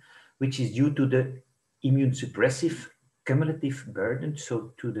transplantation, which is due to the immune suppressive cumulative burden,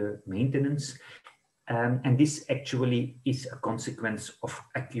 so to the maintenance. And this actually is a consequence of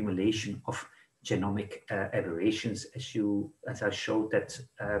accumulation of genomic aberrations, as I showed that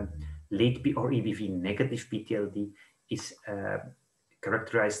late P or EBV negative PTLD is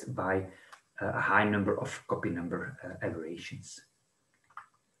characterized by a high number of copy number aberrations.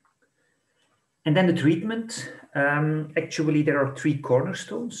 And then the treatment, actually there are 3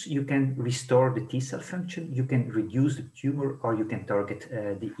 cornerstones. You can restore the T cell function, you can reduce the tumor, or you can target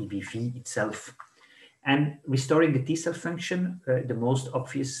the EBV itself. And restoring the T cell function, the most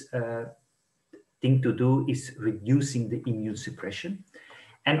obvious thing to do is reducing the immune suppression.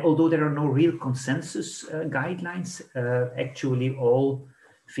 And although there are no real consensus guidelines, actually all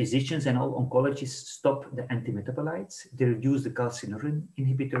physicians and all oncologists stop the antimetabolites, they reduce the calcineurin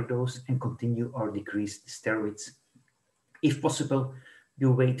inhibitor dose and continue or decrease the steroids. If possible,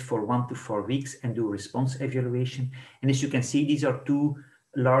 you wait for 1 to 4 weeks and do response evaluation. And as you can see, these are 2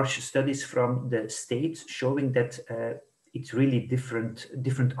 large studies from the States showing that it's really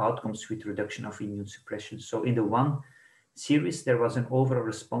different outcomes with reduction of immune suppression. So in the one series, there was an overall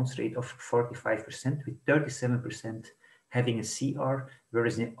response rate of 45%, with 37% having a CR,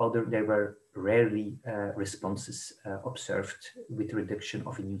 whereas in the other, there were rarely responses observed with reduction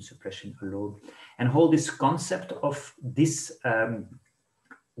of immune suppression alone. And whole this concept of this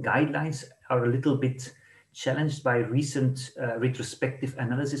guidelines are a little bit challenged by recent retrospective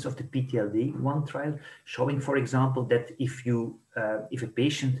analysis of the PTLD1 trial, showing, for example, that if a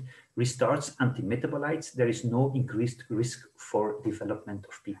patient restarts antimetabolites, there is no increased risk for development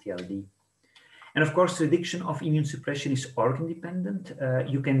of PTLD. And of course, reduction of immune suppression is organ dependent.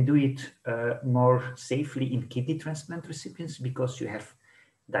 You can do it more safely in kidney transplant recipients because you have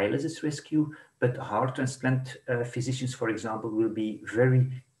dialysis rescue, but heart transplant physicians, for example, will be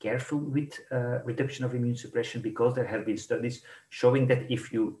very careful with reduction of immune suppression because there have been studies showing that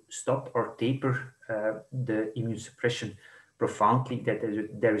if you stop or taper the immune suppression profoundly, that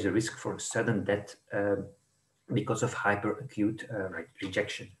there is a risk for sudden death because of hyperacute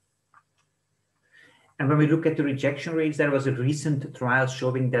rejection. And when we look at the rejection rates, there was a recent trial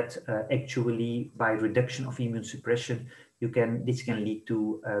showing that actually by reduction of immune suppression, this can lead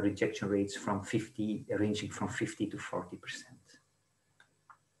to rejection rates ranging from 50 to 40%.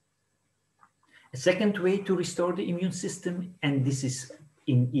 A second way to restore the immune system, and this is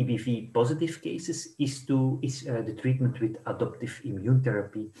in EBV positive cases, is the treatment with adoptive immune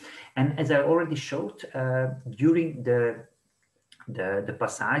therapy. And as I already showed, during the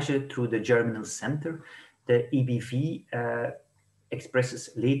passage through the germinal center, the EBV expresses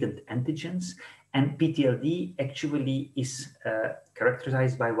latent antigens, and PTLD actually is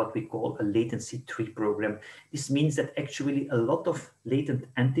characterized by what we call a latency tree program. This means that actually a lot of latent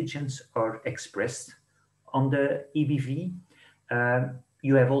antigens are expressed on the EBV.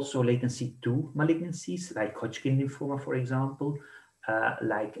 You have also latency 2 malignancies, like Hodgkin lymphoma, for example,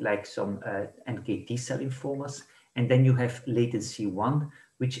 like some NKT cell lymphomas. And then you have latency 1,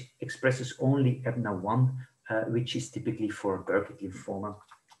 which expresses only EBNA1, which is typically for Burkitt lymphoma.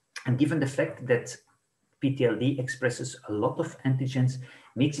 And given the fact that PTLD expresses a lot of antigens,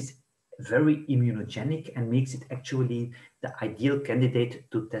 makes it very immunogenic and makes it actually the ideal candidate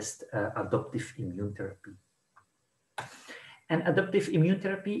to test adoptive immune therapy. And adaptive immune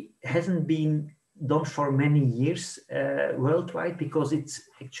therapy hasn't been done for many years worldwide because it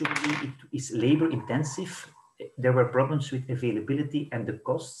is labor intensive. There were problems with availability and the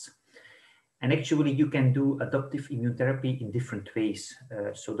costs. And actually you can do adaptive immune therapy in different ways.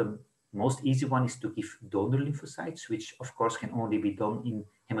 So the most easy one is to give donor lymphocytes, which of course can only be done in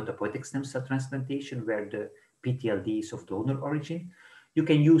hematopoietic stem cell transplantation where the PTLD is of donor origin. You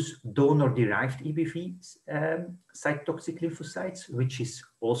can use donor-derived EBV cytotoxic lymphocytes, which is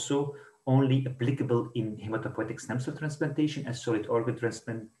also only applicable in hematopoietic stem cell transplantation, as solid organ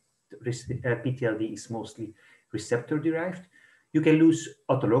transplant PTLD is mostly receptor-derived. You can use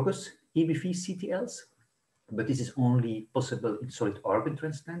autologous EBV CTLs, but this is only possible in solid organ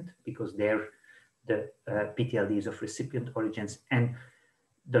transplant because there the PTLD is of recipient origins. And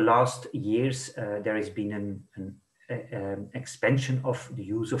the last years, there has been an expansion of the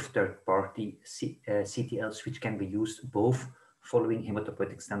use of third-party CTLs, which can be used both following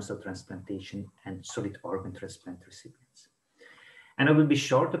hematopoietic stem cell transplantation and solid organ transplant recipients. And I will be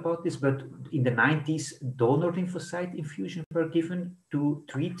short about this, but in the 90s, donor lymphocyte infusion were given to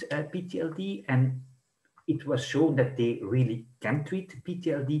treat PTLD, and it was shown that they really can treat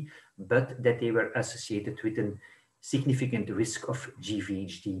PTLD, but that they were associated with a significant risk of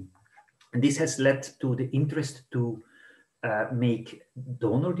GVHD. And this has led to the interest to make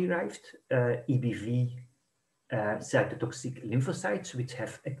donor-derived EBV cytotoxic lymphocytes, which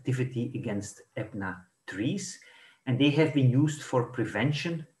have activity against EBNA3s. And they have been used for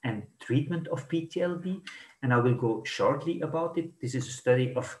prevention and treatment of PTLD. And I will go shortly about it. This is a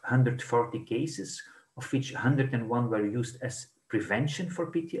study of 140 cases, of which 101 were used as prevention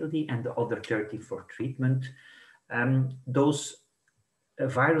for PTLD and the other 30 for treatment. Those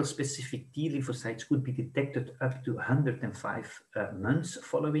viral specific T lymphocytes could be detected up to 105 months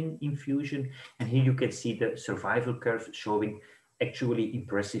following infusion. And here you can see the survival curve showing actually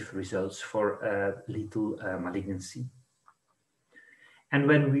impressive results for lethal malignancy. And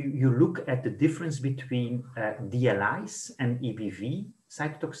when you look at the difference between DLIs and EBV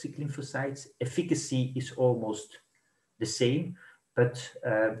cytotoxic lymphocytes, efficacy is almost the same, but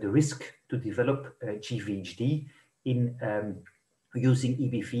the risk to develop GVHD in using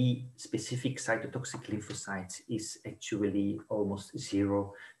EBV specific cytotoxic lymphocytes is actually almost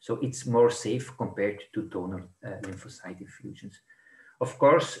zero. So it's more safe compared to donor lymphocyte infusions. Of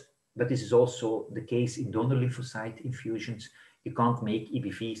course, but this is also the case in donor lymphocyte infusions. You can't make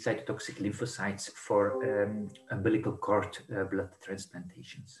EBV cytotoxic lymphocytes for umbilical cord blood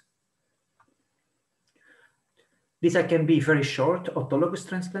transplantations. These can be very short autologous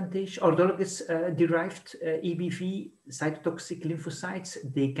transplantation, autologous derived EBV cytotoxic lymphocytes.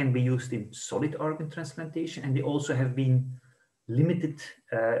 They can be used in solid organ transplantation, and they also have been limited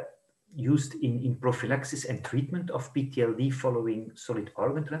used in prophylaxis and treatment of PTLD following solid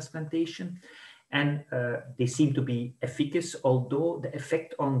organ transplantation. And they seem to be efficacious, although the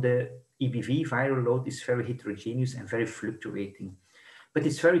effect on the EBV viral load is very heterogeneous and very fluctuating. But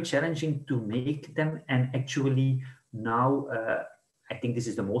it's very challenging to make them, and actually now I think this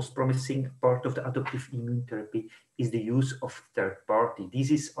is the most promising part of the adaptive immune therapy is the use of third party.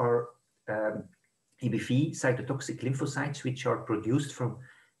 These are EBV cytotoxic lymphocytes which are produced from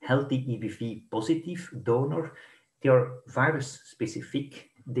healthy EBV positive donor. They are virus specific,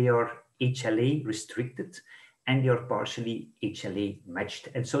 they are HLA restricted, and they are partially HLA matched.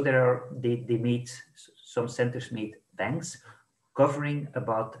 And so some centers made banks covering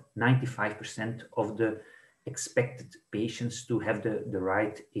about 95% of the expected patients to have the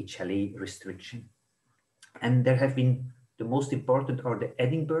right HLA restriction. And there have been, the most important are the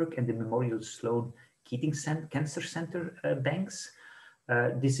Edinburgh and the Memorial Sloan Keating Cancer Center banks.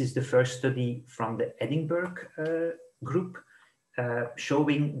 This is the first study from the Edinburgh group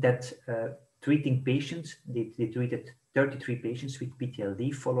showing that treating patients, they treated 33 patients with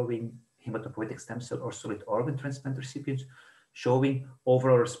PTLD following hematopoietic stem cell or solid organ transplant recipients, showing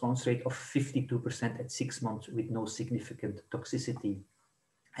overall response rate of 52% at 6 months with no significant toxicity.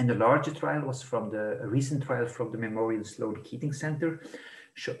 And the larger trial was from a recent trial from the Memorial Sloan Keating Center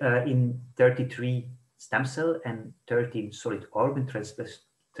in 33 stem cell and 13 solid organ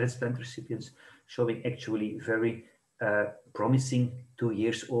transplant recipients, showing actually very promising 2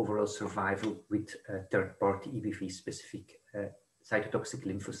 years overall survival with third-party EBV specific cytotoxic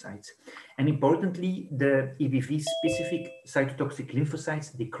lymphocytes. And importantly, the EBV specific cytotoxic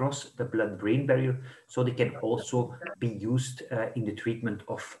lymphocytes, they cross the blood-brain barrier, so they can also be used in the treatment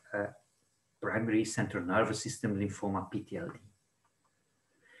of primary central nervous system lymphoma, PTLD.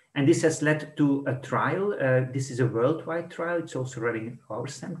 And this has led to a trial. This is a worldwide trial. It's also running in our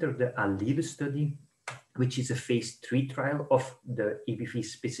center, the ALLELE study, which is a phase 3 trial of the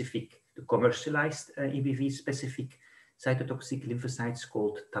EBV-specific, the commercialized EBV-specific cytotoxic lymphocytes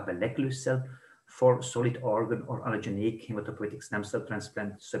called tabelecleucel cell for solid organ or allogeneic hematopoietic stem cell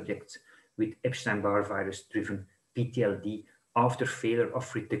transplant subjects with Epstein-Barr virus-driven PTLD after failure of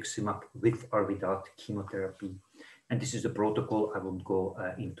rituximab with or without chemotherapy. And this is the protocol. I won't go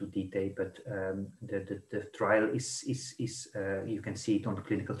into detail, but the trial is you can see it on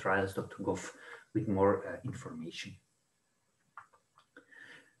clinicaltrials.gov with more information.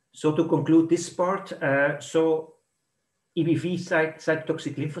 So to conclude this part, so EBV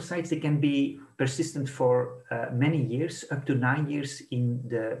cytotoxic lymphocytes, they can be persistent for many years, up to 9 years in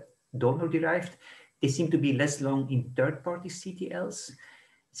the donor-derived. They seem to be less long in third-party CTLs.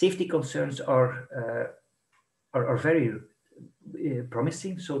 Safety concerns are very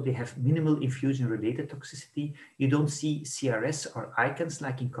promising. So they have minimal infusion-related toxicity. You don't see CRS or ICANS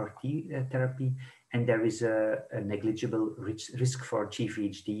like in CAR-T therapy, and there is a negligible risk for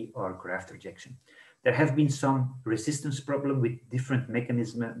GVHD or graft rejection. There have been some resistance problem with different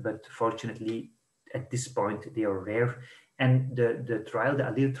mechanisms, but fortunately, at this point, they are rare. And the trial, the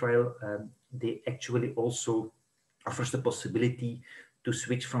ALLELE trial, they actually also offers the possibility to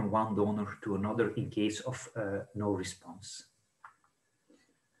switch from one donor to another in case of no response.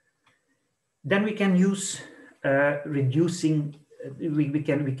 Then we can use reducing, we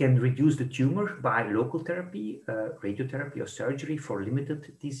can reduce the tumor by local therapy, radiotherapy or surgery for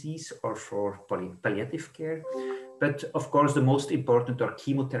limited disease or for palliative care. But of course, the most important are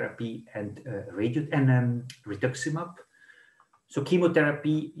chemotherapy and rituximab. So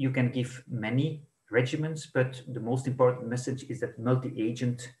chemotherapy, you can give many regimens, but the most important message is that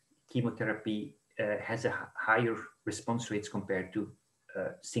multi-agent chemotherapy has a higher response rates compared to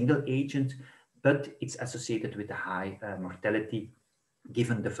single agent, but it's associated with a high mortality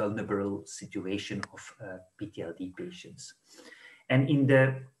given the vulnerable situation of PTLD patients. And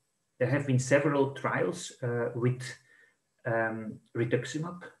there have been several trials with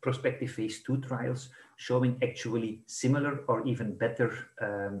rituximab, prospective phase 2 trials, showing actually similar or even better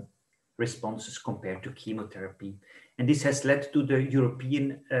responses compared to chemotherapy. And this has led to the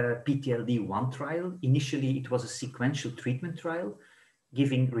European PTLD-1 trial. Initially, it was a sequential treatment trial,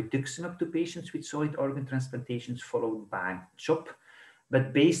 giving rituximab to patients with solid organ transplantations followed by CHOP.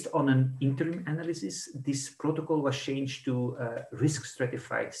 But based on an interim analysis, this protocol was changed to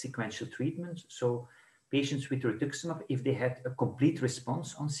risk-stratified sequential treatment. So patients with rituximab, if they had a complete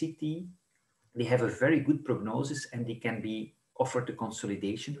response on CT, they have a very good prognosis and they can be offered a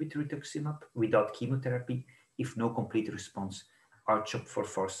consolidation with rituximab without chemotherapy. If no complete response, R-CHOP for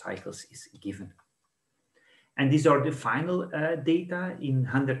 4 cycles is given. And these are the final data in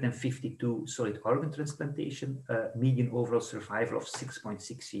 152 solid organ transplantation. Median overall survival of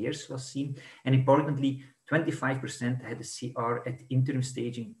 6.6 years was seen. And importantly, 25% had a CR at interim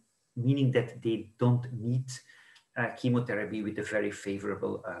staging, meaning that they don't need chemotherapy with a very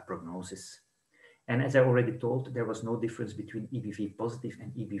favorable prognosis. And as I already told, there was no difference between EBV positive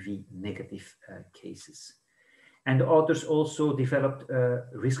and EBV negative cases. And the authors also developed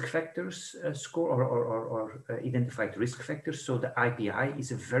risk factors score or identified risk factors. So the IPI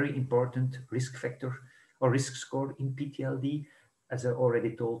is a very important risk factor or risk score in PTLD. As I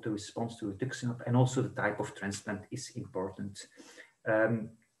already told, the response to rituximab and also the type of transplant is important.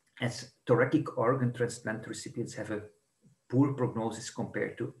 As thoracic organ transplant recipients have a poor prognosis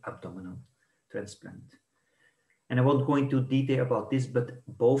compared to abdominal transplant. And I won't go into detail about this, but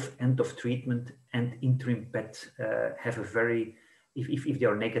both end of treatment and interim PET have a very, if they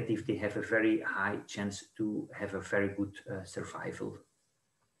are negative, they have a very high chance to have a very good survival.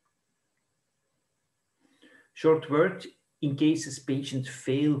 Short word, in cases patients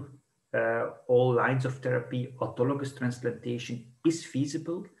fail all lines of therapy, autologous transplantation is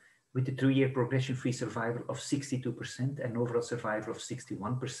feasible with a 3-year progression-free survival of 62% and overall survival of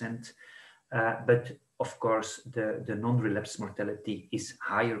 61%. But of course, the non-relapse mortality is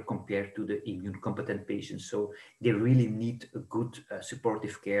higher compared to the immune-competent patients. So they really need a good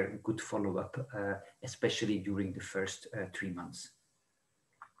supportive care, good follow-up, especially during the first 3 months.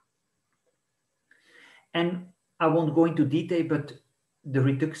 And I won't go into detail, but the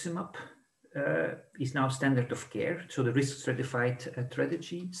rituximab is now standard of care. So the risk-stratified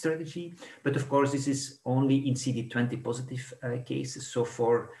strategy. But of course, this is only in CD20 positive cases. So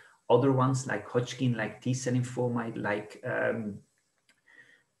for other ones like Hodgkin, like T-cell lymphoma, like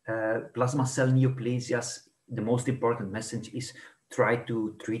plasma cell neoplasias, the most important message is try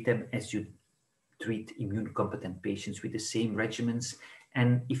to treat them as you treat immune-competent patients with the same regimens.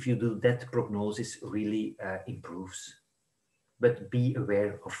 And if you do that, prognosis really improves. But be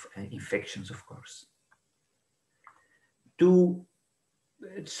aware of infections, of course. two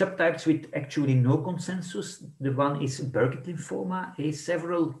subtypes with actually no consensus. The one is Burkitt lymphoma.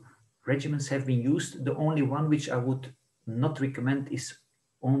 Several regimens have been used. The only one which I would not recommend is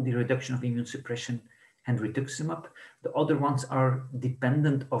only reduction of immune suppression and rituximab. The other ones are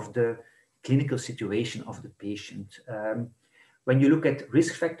dependent of the clinical situation of the patient. When you look at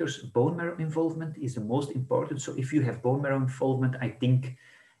risk factors, bone marrow involvement is the most important. So if you have bone marrow involvement, I think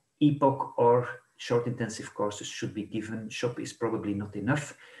EPOC or short intensive courses should be given. SHOP is probably not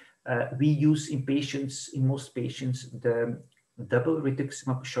enough. We use in most patients, the double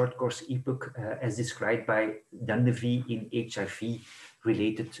rituximab short course EPOC as described by Dunleavy in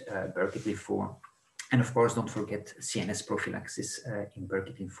HIV-related Burkitt lymphoma. And of course, don't forget CNS prophylaxis in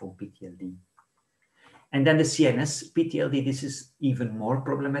Burkitt lymphoma PTLD. And then the CNS PTLD, this is even more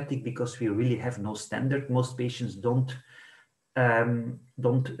problematic because we really have no standard. Most patients don't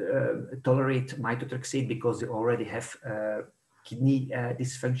tolerate methotrexate because they already have kidney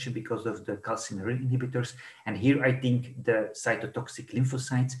dysfunction because of the calcineurin inhibitors. And here I think the cytotoxic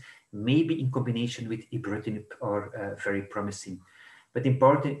lymphocytes, maybe in combination with ibrutinib, are very promising. But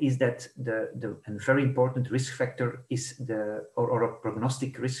important is that the very important risk factor is or a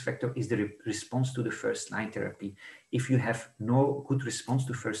prognostic risk factor is the response to the first line therapy. If you have no good response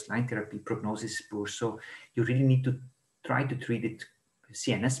to first line therapy, prognosis is poor. So you really need to try to treat it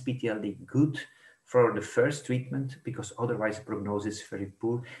CNS PTLD good for the first treatment, because otherwise prognosis is very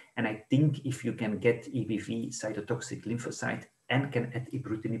poor. And I think if you can get EBV cytotoxic lymphocyte and can add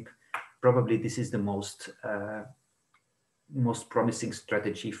ibrutinib, probably this is the most promising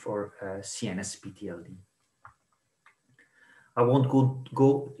strategy for CNS PTLD. I won't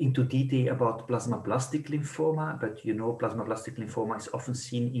go into detail about plasmablastic lymphoma, but you know plasmablastic lymphoma is often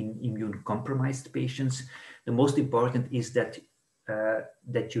seen in immune-compromised patients. The most important is that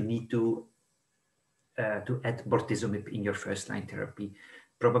you need to add bortezomib in your first-line therapy,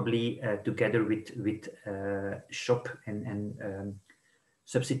 probably together with SHOP and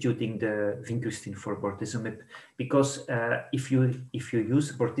substituting the vincristine for bortezomib, because if you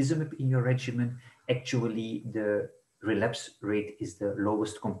use bortezomib in your regimen, actually the relapse rate is the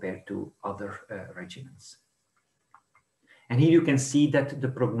lowest compared to other regimens. And here you can see that the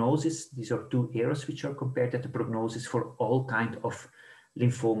prognosis, these are two arrows which are compared, that the prognosis for all kinds of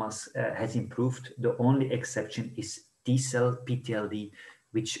lymphomas has improved. The only exception is T-cell PTLD,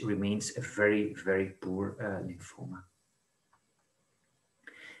 which remains a very, very poor lymphoma.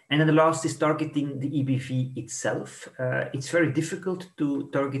 And then the last is targeting the EBV itself. It's very difficult to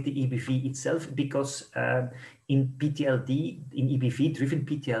target the EBV itself because in PTLD, in EBV-driven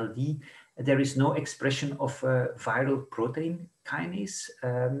PTLD, there is no expression of viral protein kinase.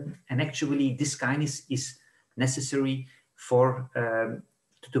 And actually, this kinase is necessary for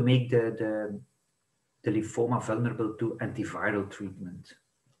to make the lymphoma vulnerable to antiviral treatment.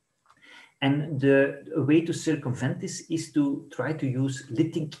 And the way to circumvent this is to try to use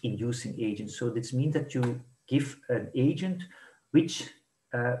lytic-inducing agents. So this means that you give an agent which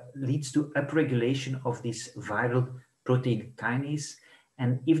leads to upregulation of this viral protein kinase.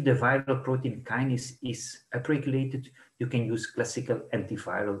 And if the viral protein kinase is upregulated, you can use classical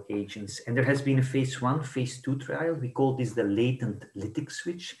antiviral agents. And there has been a phase 1, phase 2 trial. We call this the latent lytic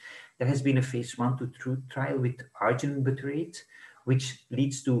switch. There has been a phase 1 to 2 trial with arginine butyrate, which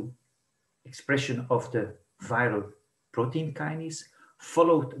leads to expression of the viral protein kinase,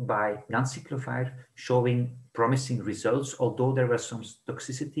 followed by ganciclovir, showing promising results, although there were some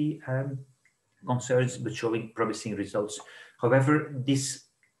toxicity concerns, but showing promising results. However, this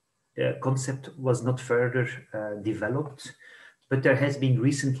concept was not further developed, but there has been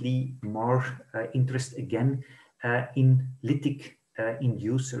recently more interest again in lytic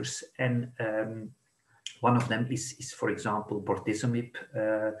inducers, and one of them is, for example, bortezomib,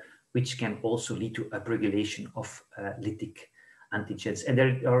 which can also lead to upregulation of lytic antigens. And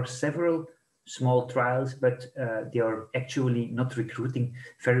there are several small trials, but they are actually not recruiting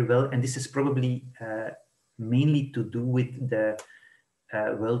very well. And this is probably mainly to do with the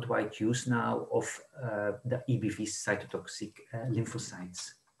worldwide use now of the EBV cytotoxic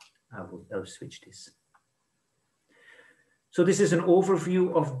lymphocytes. I'll switch this. So this is an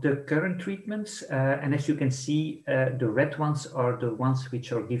overview of the current treatments. And as you can see, the red ones are the ones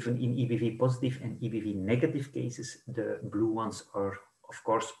which are given in EBV positive and EBV negative cases. The blue ones are, of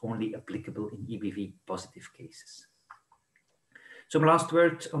course, only applicable in EBV positive cases. Some last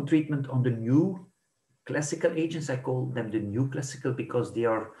word on treatment on the new classical agents. I call them the new classical because they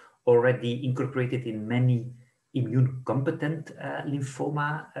are already incorporated in many immune competent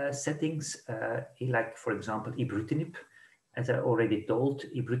lymphoma settings, like, for example, ibrutinib. As I already told,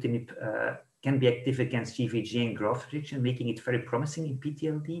 ibrutinib can be active against GVG and graft rejection, making it very promising in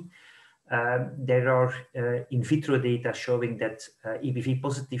PTLD. There are in vitro data showing that EBV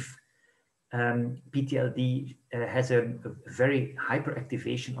positive PTLD has a very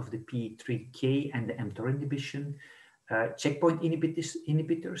hyperactivation of the P3K and the mTOR inhibition. Checkpoint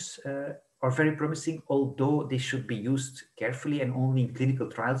inhibitors are very promising, although they should be used carefully and only in clinical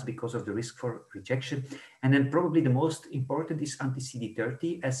trials because of the risk for rejection. And then probably the most important is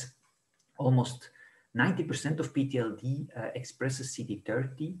anti-CD30, as almost 90% of PTLD expresses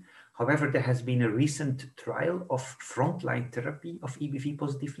CD30. However, there has been a recent trial of frontline therapy of EBV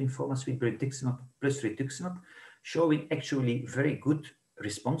positive lymphomas with brentuximab plus rituximab, showing actually very good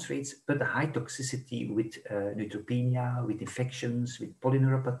response rates, but a high toxicity with neutropenia, with infections, with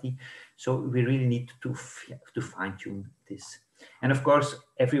polyneuropathy. So we really need to fine-tune this. And of course,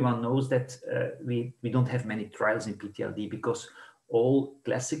 everyone knows that we don't have many trials in PTLD because all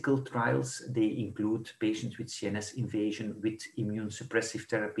classical trials, they include patients with CNS invasion, with immune suppressive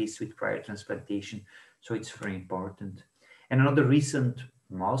therapies, with prior transplantation. So it's very important. And another recent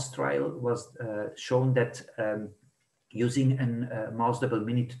mouse trial was shown that using a mouse double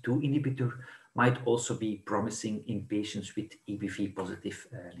minute 2 inhibitor might also be promising in patients with EBV positive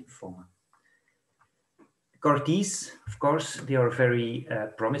lymphoma. CAR-Ts, of course, they are very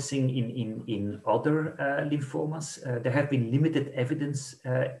promising in other lymphomas. There have been limited evidence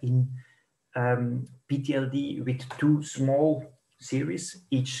in PTLD with 2 small series,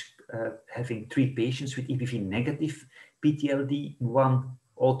 each having 3 patients with EBV negative PTLD. In one,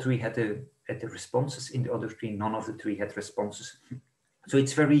 all 3 had the responses. In the other 3, none of the 3 had responses. So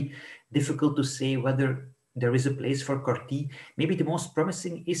it's very difficult to say whether there is a place for CAR-T. Maybe the most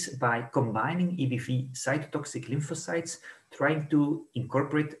promising is by combining EBV cytotoxic lymphocytes, trying to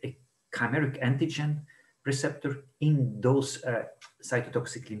incorporate a chimeric antigen receptor in those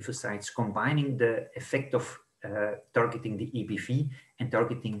cytotoxic lymphocytes, combining the effect of targeting the EBV and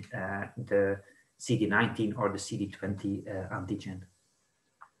targeting the CD19 or the CD20 antigen.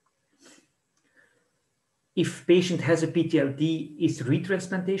 If patient has a PTLD, is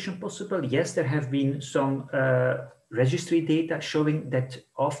retransplantation possible? Yes, there have been some registry data showing that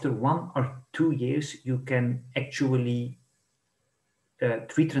after 1 or 2 years, you can actually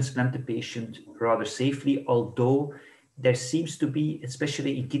retransplant the patient rather safely, although there seems to be,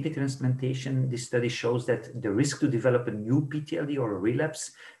 especially in kidney transplantation, this study shows that the risk to develop a new PTLD or a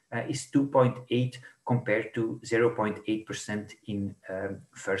relapse is 2.8 compared to 0.8% in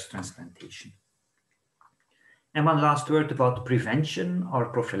first transplantation. And one last word about prevention or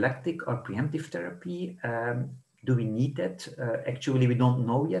prophylactic or preemptive therapy. Do we need that? Actually, we don't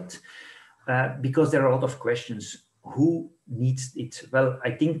know yet because there are a lot of questions. Who needs it? Well,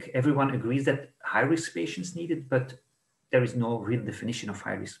 I think everyone agrees that high-risk patients need it, but there is no real definition of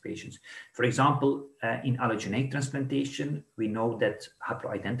high-risk patients. For example, in allogeneic transplantation, we know that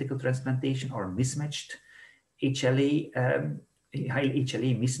haploidentical transplantation or mismatched HLA high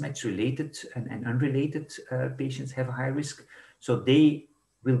HLA mismatch related and unrelated patients have a high risk. So they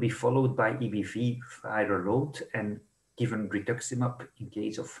will be followed by EBV viral load and given rituximab in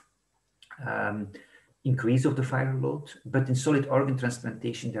case of increase of the viral load. But in solid organ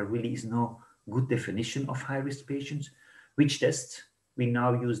transplantation, there really is no good definition of high-risk patients. Which test? We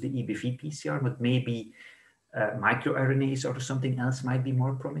now use the EBV PCR, but maybe microRNAs or something else might be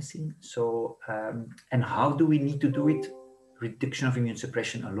more promising. So, and how do we need to do it? Reduction of immune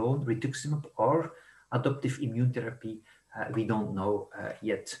suppression alone, rituximab, or adoptive immune therapy, we don't know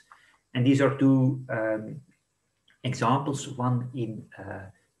yet. And these are 2 examples, one in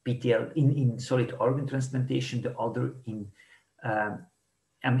PTL, in solid organ transplantation, the other in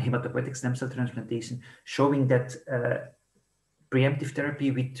hematopoietic stem cell transplantation, showing that preemptive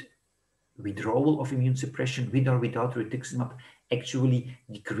therapy with withdrawal of immune suppression with or without rituximab actually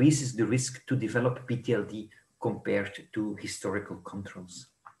decreases the risk to develop PTLD compared to historical controls.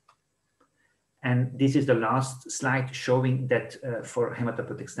 And this is the last slide showing that for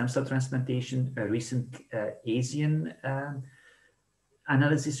hematopoietic stem cell transplantation, a recent Asian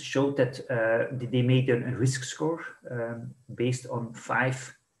analysis showed that they made a risk score based on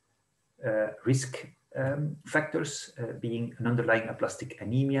 5 risk factors, being an underlying aplastic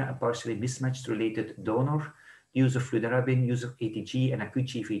anemia, a partially mismatched related donor, use of fludarabine, use of ATG, and acute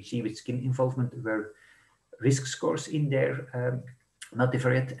GVHD with skin involvement were risk scores in their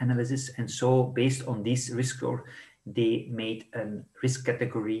multivariate analysis. And so based on this risk score, they made a risk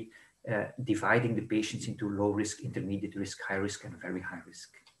category dividing the patients into low risk, intermediate risk, high risk, and very high risk.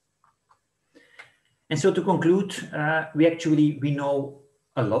 And so to conclude, we know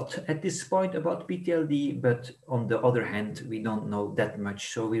a lot at this point about PTLD, but on the other hand, we don't know that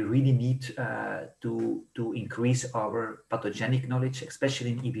much. So we really need to increase our pathogenic knowledge,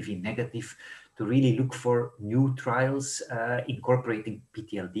 especially in EBV negative, to really look for new trials incorporating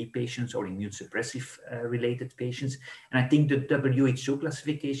PTLD patients or immune suppressive related patients. And I think the WHO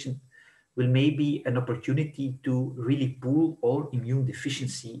classification will maybe an opportunity to really pool all immune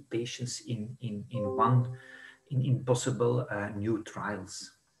deficiency patients in possible new trials.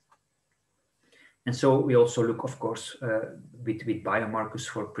 And so we also look, of course, with biomarkers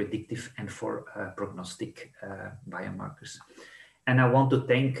for predictive and for prognostic biomarkers. And I want to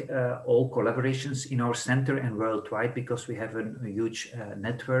thank all collaborations in our center and worldwide, because we have a huge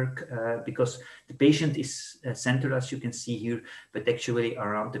network, because the patient is centered, as you can see here, but actually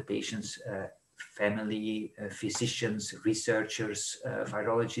around the patient's family, physicians, researchers,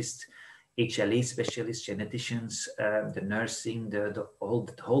 virologists, HLA specialists, geneticians, the nursing, the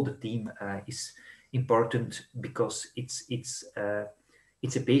whole team is important, because it's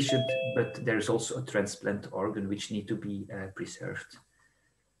a patient, but there's also a transplant organ which need to be preserved.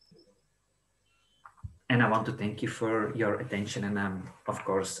 And I want to thank you for your attention, and I'm of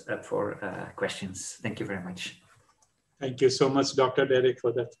course up for questions. Thank you very much. Thank you so much, Dr. Derek,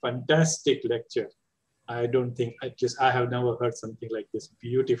 for that fantastic lecture. I don't think, I have never heard something like this.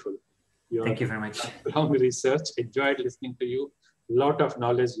 Beautiful. Thank you very much. Long research, enjoyed listening to you. Lot of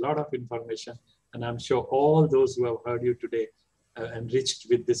knowledge, lot of information. And I'm sure all those who have heard you today enriched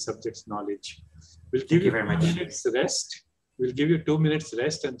with this subject's knowledge. We'll give you 2 minutes rest. We'll give you 2 minutes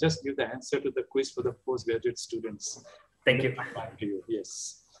rest and just give the answer to the quiz for the postgraduate students. Thank you. Back to you.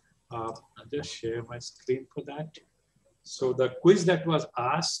 Yes. I'll just share my screen for that. So the quiz that was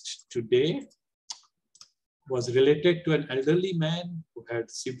asked today was related to an elderly man who had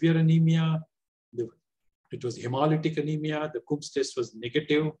severe anemia. It was hemolytic anemia. The Coombs test was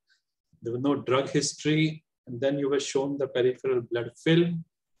negative. There was no drug history. And then you were shown the peripheral blood film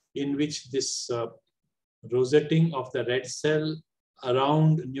in which this rosetting of the red cell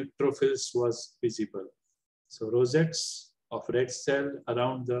around neutrophils was visible. So rosettes of red cell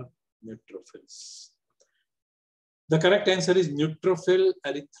around the neutrophils. The correct answer is neutrophil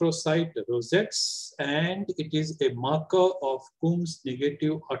erythrocyte rosettes, and it is a marker of Coombs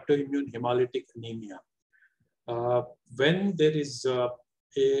negative autoimmune hemolytic anemia. When there is a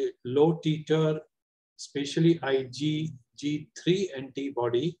low titer, especially IgG3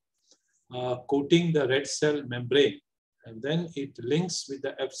 antibody coating the red cell membrane, and then it links with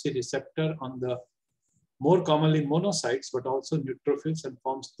the Fc receptor on the more commonly monocytes, but also neutrophils, and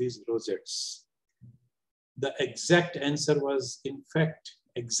forms these rosettes. The exact answer was, in fact,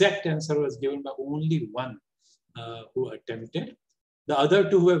 given by only one who attempted. The other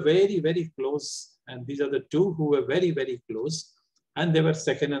two were very, very close. And these are the two who were very, very close. And they were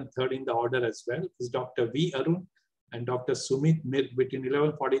second and third in the order as well. This is Dr. V. Arun and Dr. Sumit Mir between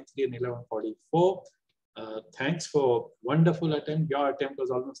 1143 and 1144. Thanks for wonderful attempt. Your attempt was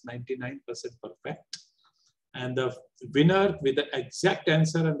almost 99% perfect. And the winner with the exact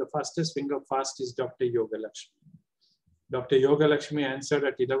answer and the fastest finger fast is Dr. Yogalakshmi. Dr. Yogalakshmi answered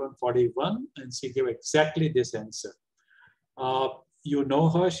at 1141, and she gave exactly this answer. You know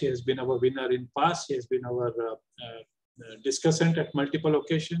her. She has been our winner in past. She has been our discussant at multiple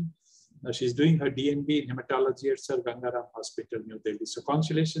occasions. She's doing her DNB in hematology at Sir Gangaram Hospital, New Delhi. So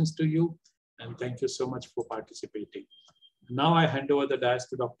congratulations to you, and thank you so much for participating. Now I hand over the dais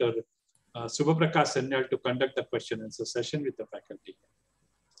to Dr. Subhaprakash Sanyal to conduct the question and answer session with the faculty.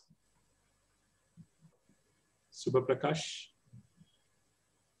 Subhaprakash.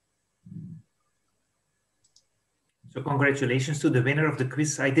 So congratulations to the winner of the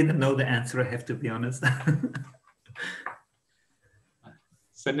quiz. I didn't know the answer, I have to be honest.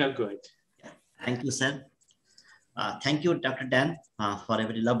 Sanyal, go ahead. Thank you, sir. Thank you, Dr. Dan, for a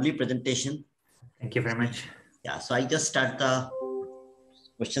very lovely presentation. Thank you very much. Yeah, so I just start the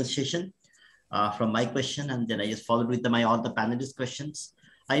question session from my question, and then I just followed with all the panelists' questions.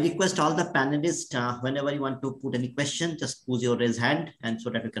 I request all the panelists, whenever you want to put any question, just put your raise hand, and so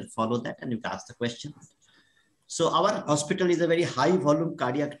that we can follow that and you can ask the question. So our hospital is a very high volume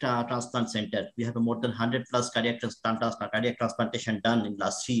cardiac transplant center. We have more than 100 plus cardiac transplantation done in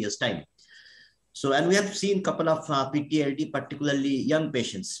last 3 years time. So, and we have seen a couple of PTLD, particularly young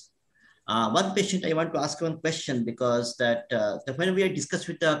patients. One patient, I want to ask one question, because that when we discuss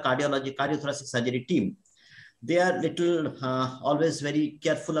with the cardiothoracic surgery team, they are always very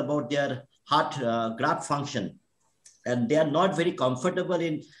careful about their heart graft function, and they are not very comfortable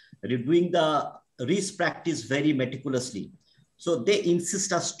in reviewing the risk practice very meticulously. So they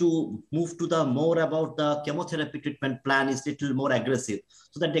insist us to move to the more about the chemotherapy treatment plan is little more aggressive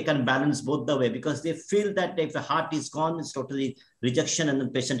so that they can balance both the way, because they feel that if the heart is gone, it's totally rejection and the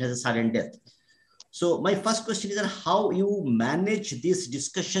patient has a sudden death. So my first question is that how you manage this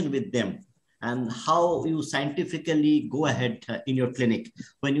discussion with them and how you scientifically go ahead in your clinic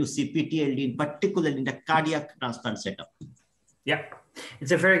when you see PTLD, particularly in the cardiac transplant setup. Yeah,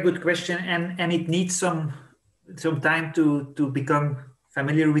 it's a very good question, and it needs some time to become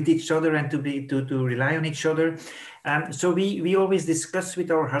familiar with each other and to rely on each other. So we always discuss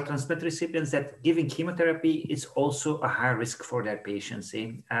with our heart transplant recipients that giving chemotherapy is also a high risk for their patients.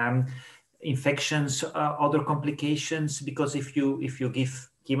 Infections, other complications, because if you give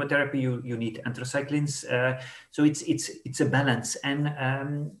chemotherapy, you need anthracyclines. So it's a balance,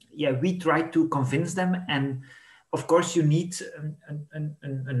 and yeah, we try to convince them. And of course, you need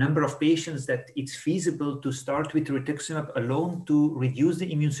a number of patients that it's feasible to start with rituximab alone to reduce the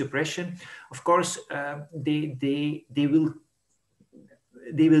immune suppression. Of course, they will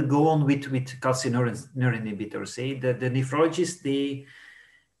go on with calcineurin inhibitors. The nephrologists,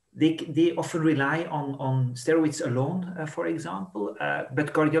 they often rely on steroids alone, for example.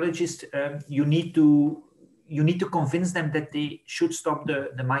 But cardiologists, you need to convince them that they should stop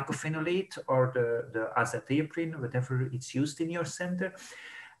the mycophenolate or the azathioprine, whatever it's used in your center,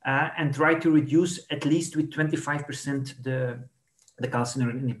 and try to reduce at least with 25% the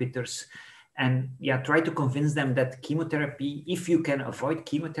calcineurin inhibitors. And yeah, try to convince them that chemotherapy, if you can avoid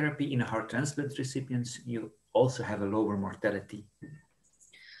chemotherapy in a heart transplant recipients, you also have a lower mortality.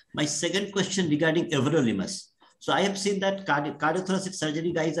 My second question regarding everolimus. So I have seen that cardiothoracic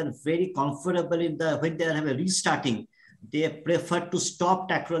surgery guys are very comfortable in when they have a restarting, they prefer to stop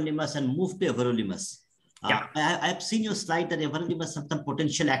tacrolimus and move to everolimus. Yeah. I have seen your slide that everolimus has some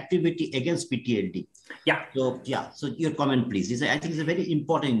potential activity against PTLD. Yeah. So yeah, so your comment, please. I think it's a very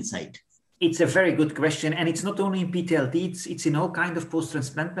important insight. It's a very good question, and it's not only in PTLD, it's in all kinds of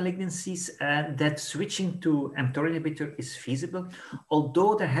post-transplant malignancies that switching to mTOR inhibitor is feasible,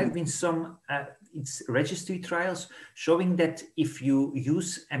 although there have been some it's registry trials showing that if you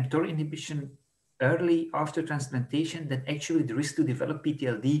use mTOR inhibition early after transplantation, that actually the risk to develop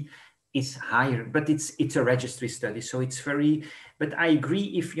PTLD is higher, but it's a registry study, so it's very. But I agree,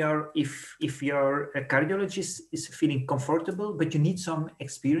 if your cardiologist is feeling comfortable, but you need some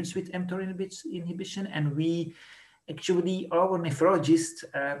experience with mTOR inhibition, and we actually, our nephrologists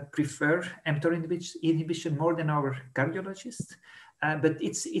prefer mTOR inhibition more than our cardiologists. But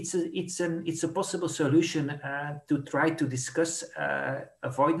it's a possible solution to try to discuss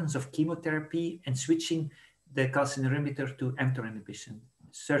avoidance of chemotherapy and switching the calcineurin inhibitor to mTOR inhibition.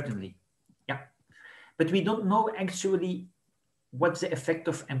 Certainly, yeah. But we don't know actually what's the effect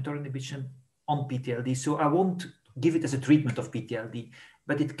of mTOR inhibition on PTLD. So I won't give it as a treatment of PTLD,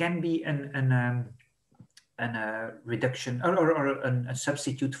 but it can be a reduction or a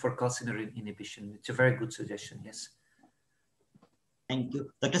substitute for calcineurin inhibition. It's a very good suggestion, yes. Thank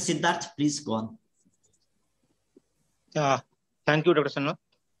you. Dr. Siddharth, please go on. Thank you, Dr. Sanna.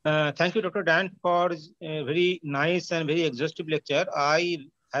 Thank you, Dr. Dan, for a very nice and very exhaustive lecture. I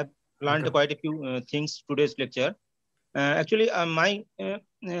have learned quite a few things today's lecture. Actually,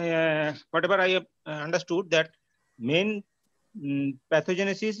 whatever I have understood, that main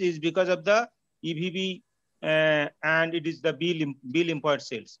pathogenesis is because of the EBV and it is the B lymphoid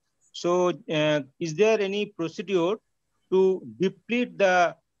cells. So is there any procedure to deplete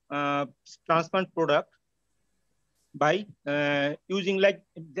the transplant product by using, like,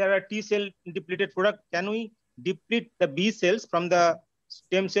 there are T cell depleted product, can we deplete the B cells from the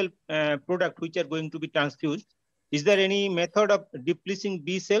stem cell product which are going to be transfused? Is there any method of depleting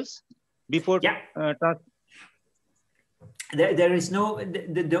B cells before? Yeah. There is no,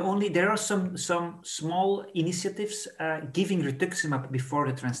 there are some small initiatives giving rituximab before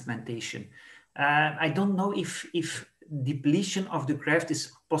the transplantation. I don't know if depletion of the graft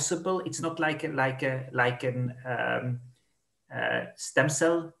is possible. It's not like an stem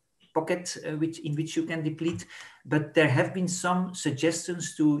cell pocket in which you can deplete, but there have been some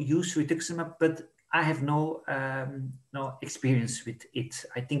suggestions to use rituximab, but I have no experience with it.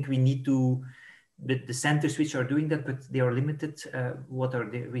 I think we need to, the centers which are doing that, but they are limited. What are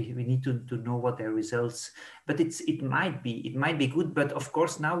they? We need to know what their results. But it might be good. But of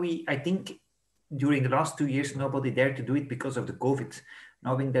course now I think during the last 2 years nobody dared to do it because of the COVID,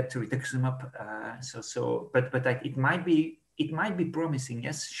 knowing that rituximab. But it might be promising.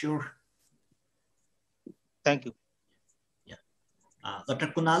 Yes, sure. Thank you. Yeah, Dr.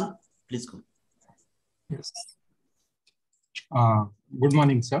 Kunal, please go. Yes. Good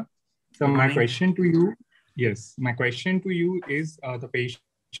morning, sir. So my question to you Yes, my question to you is the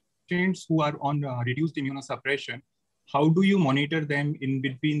patients who are on reduced immunosuppression, how do you monitor them in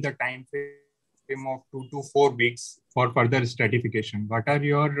between the time frame of 2 to 4 weeks for further stratification? What are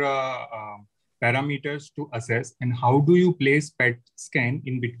your parameters to assess, and how do you place PET scan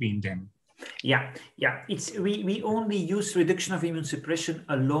in between them? Yeah. It's we only use reduction of immune suppression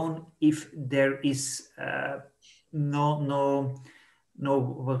alone if there is no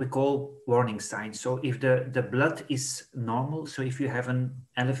what we call warning signs. So if the blood is normal, so if you have an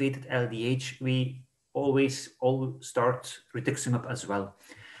elevated LDH, we always start rituximab as well.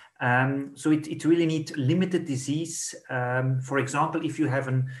 So it really needs limited disease. For example, if you have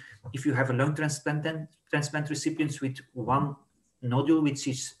a lung transplant recipients with one nodule, which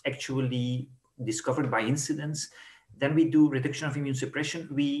is actually discovered by incidence, then we do reduction of immune suppression.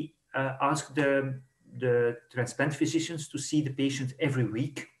 We ask the transplant physicians to see the patient every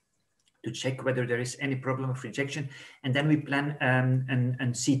week to check whether there is any problem of rejection. And then we plan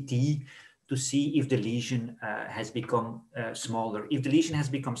an CT to see if the lesion has become smaller. If the lesion has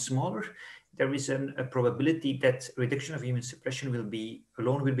become smaller, there is a probability that reduction of immune suppression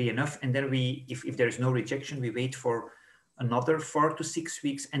alone will be enough. And then if there is no rejection, we wait for another 4 to 6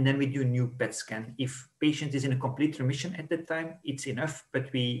 weeks, and then we do new PET scan. If patient is in a complete remission at that time, it's enough,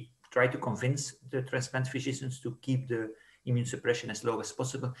 but we try to convince the transplant physicians to keep the immune suppression as low as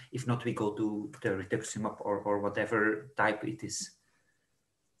possible. If not, we go to the rituximab or whatever type it is.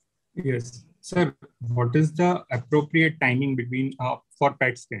 Yes, sir. What is the appropriate timing between for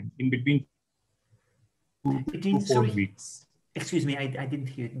PET scan in between 2 to 4 weeks? Excuse me, I didn't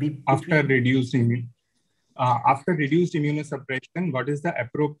hear it. After reduced immunosuppression, what is the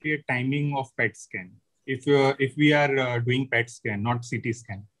appropriate timing of PET scan? If we are doing PET scan, not CT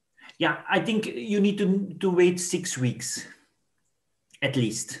scan. Yeah, I think you need to wait 6 weeks, at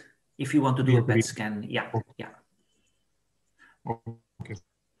least, if you want to do a PET scan. Yeah, okay. Yeah. Okay.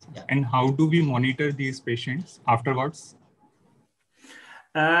 Yeah. And how do we monitor these patients afterwards?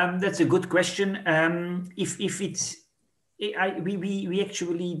 That's a good question. We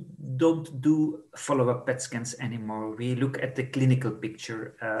actually don't do follow-up PET scans anymore. We look at the clinical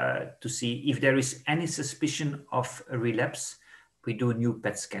picture to see if there is any suspicion of a relapse. We do a new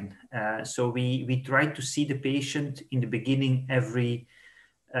PET scan. So we try to see the patient in the beginning every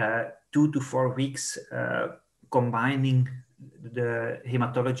 2 to 4 weeks, combining the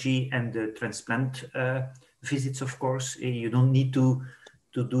hematology and the transplant visits, of course. You don't need to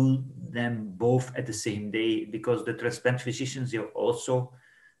do them both at the same day, because the transplant physicians are also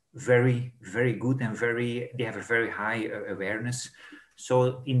very, very good and they have a very high awareness.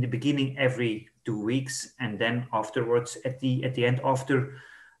 So in the beginning, every 2 weeks, and then afterwards, at the end, after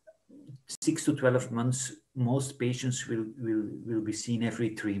 6 to 12 months, most patients will be seen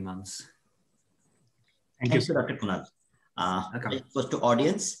every 3 months. Thank you, Dr. Kunal. Goes to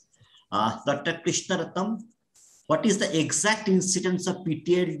audience. Dr. Krishnaratnam, what is the exact incidence of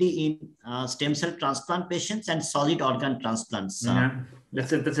PTLD in stem cell transplant patients and solid organ transplants?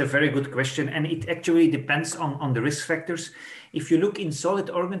 That's a very good question, and it actually depends on the risk factors. If you look in solid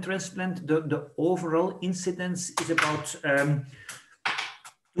organ transplant, the overall incidence is about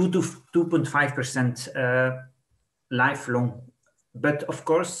 2 to 2.5% lifelong. But of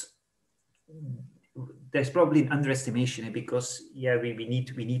course, there's probably an underestimation, because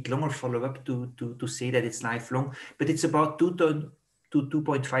we need longer follow-up to say that it's lifelong, but it's about 2 to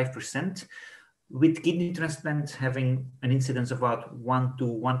 2.5%, with kidney transplant having an incidence of about 1 to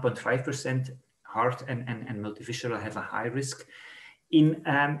 1.5%. Heart and multivisceral have a high risk. In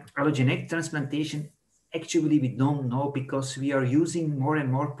allogeneic transplantation, actually we don't know, because we are using more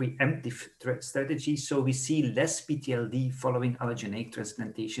and more preemptive strategies, so we see less PTLD following allogeneic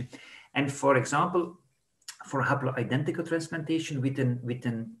transplantation. And for example, for haploidentical transplantation with a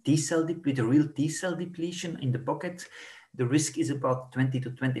real T cell depletion in the pocket, the risk is about 20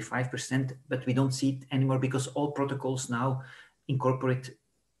 to 25%, but we don't see it anymore, because all protocols now incorporate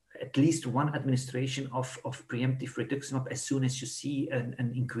at least one administration of preemptive rituximab as soon as you see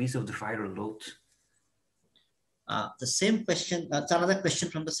an increase of the viral load. The same question, that's another question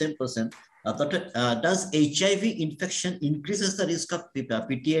from the same person. Doctor, does HIV infection increases the risk of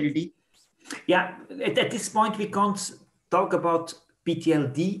PTLD? Yeah, at this point, we can't talk about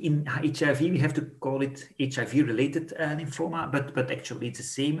PTLD in HIV. We have to call it HIV-related lymphoma, but actually it's the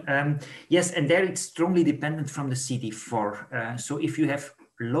same. Yes, and there it's strongly dependent from the CD4. So if you have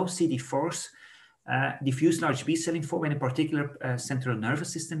low CD4s, diffuse large B-cell lymphoma, in particular central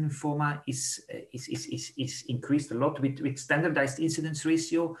nervous system lymphoma, is increased a lot with standardized incidence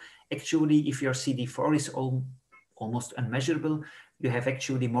ratio. Actually, if your CD4 is almost unmeasurable, you have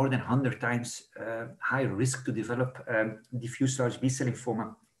actually more than 100 times higher risk to develop diffuse large B-cell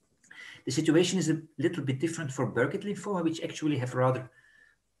lymphoma. The situation is a little bit different for Burkitt lymphoma, which actually have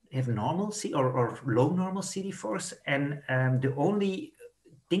normal or low normal CD4s. And the only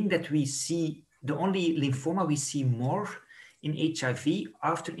thing that we see, the only lymphoma we see more in HIV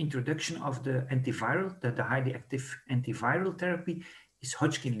after introduction of the antiviral, the highly active antiviral therapy, is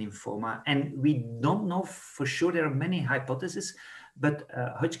Hodgkin lymphoma. And we don't know for sure, there are many hypotheses, but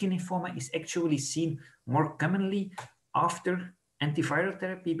Hodgkin lymphoma is actually seen more commonly after antiviral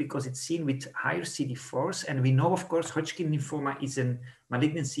therapy because it's seen with higher CD4s. And we know, of course, Hodgkin lymphoma is a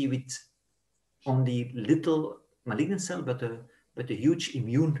malignancy with only little malignant cell, but a huge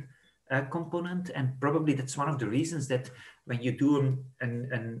immune component. And probably that's one of the reasons that when you do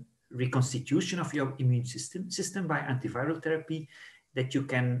a reconstitution of your immune system by antiviral therapy, that you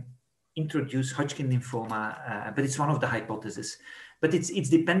can introduce Hodgkin lymphoma, but it's one of the hypotheses. But it's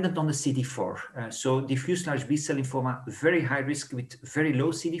dependent on the CD4. So diffuse large B-cell lymphoma, very high risk with very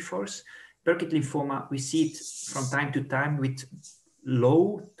low CD4s. Burkitt lymphoma, we see it from time to time with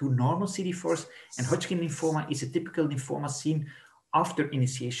low to normal CD4s. And Hodgkin lymphoma is a typical lymphoma seen after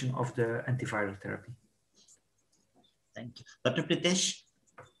initiation of the antiviral therapy. Thank you. Dr. Pritesh?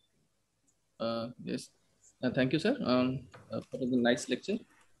 Yes. Thank you, sir, for the nice lecture.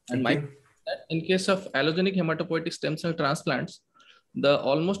 And Thank you. In case of allogenic hematopoietic stem cell transplants,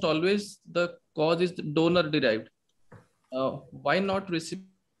 almost always the cause is donor derived. Why not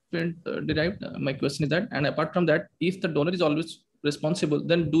recipient derived? My question is that. And apart from that, if the donor is always responsible,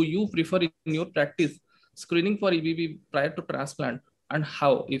 then do you prefer in your practice screening for EBV prior to transplant, and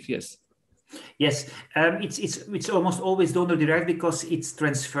how, if yes? Yes, it's almost always donor derived because it's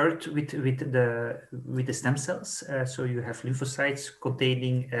transferred with the stem cells. So you have lymphocytes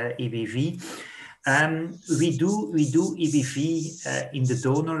containing EBV. We do EBV in the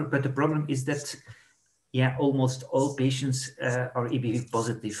donor, but the problem is that almost all patients are EBV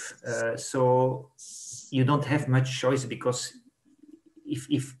positive. So you don't have much choice because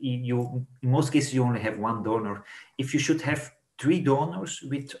if you, in most cases, you only have one donor. If you should have 3 donors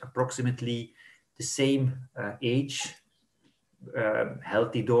with approximately the same age,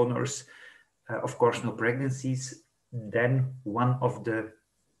 healthy donors, of course, no pregnancies, then one of the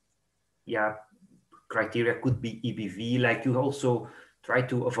criteria could be EBV. Like you also try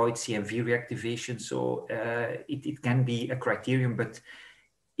to avoid CMV reactivation. So it can be a criterion, but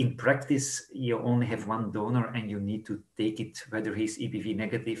in practice, you only have one donor and you need to take it, whether he's EBV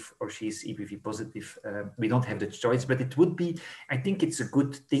negative or she's EBV positive. We don't have the choice, but it would be, I think it's a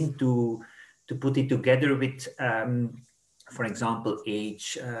good thing to put it together with, for example,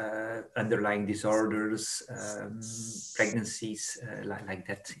 age, underlying disorders, pregnancies, like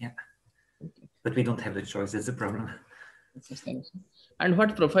that, yeah. But we don't have the choice, that's the problem. And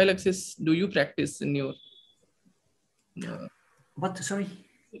what prophylaxis do you practice in your... What, sorry?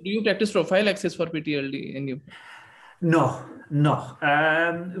 Do you practice prophylaxis for PTLD in you? No.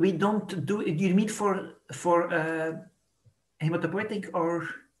 We don't do it. You mean for hematopoietic or?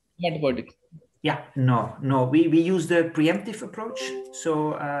 Hematopoietic. Yeah, no. We use the preemptive approach.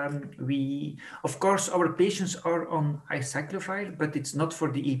 So of course, our patients are on acyclovir, but it's not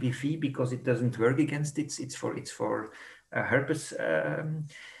for the EBV because it doesn't work against it. It's for herpes.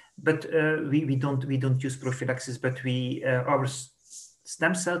 But we don't use prophylaxis. But our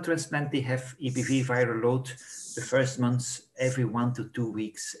stem cell transplant, they have EBV viral load the first months every 1 to 2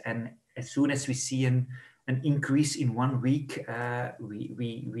 weeks, and as soon as we see an increase in 1 week,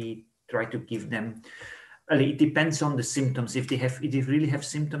 we try to give them. It depends on the symptoms. If they really have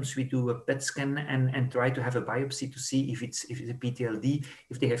symptoms, we do a PET scan and try to have a biopsy to see if it's a PTLD.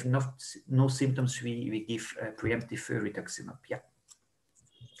 If they have no symptoms, we give preemptive rituximab. Yeah.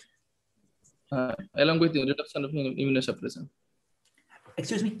 Along with the reduction of immunosuppression.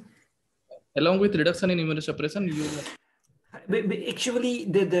 Excuse me? Along with reduction in immunosuppression, actually,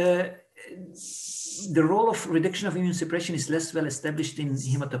 the role of reduction of immune suppression is less well established in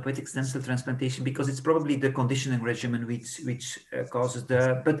hematopoietic stem cell transplantation because it's probably the conditioning regimen which causes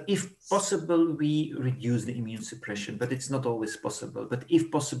but if possible, we reduce the immune suppression, but it's not always possible. But if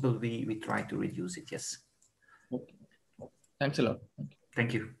possible, we try to reduce it, yes. Okay. Thanks a lot.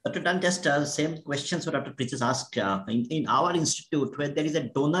 Thank you. Dr. Dan, just same questions what Dr. Pritesh asked. In our institute, where there is a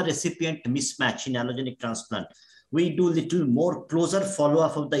donor-recipient mismatch in allogenic transplant, we do little more closer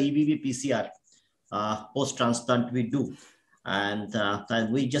follow-up of the EBV PCR post-transplant we do. And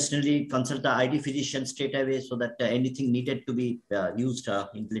we just really consult the ID physician straight away so that anything needed to be used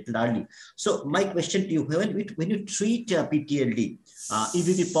in little early. So my question to you, when you treat PTLD,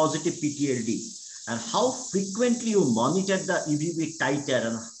 EBV positive PTLD, And how frequently you monitor the EBV titer,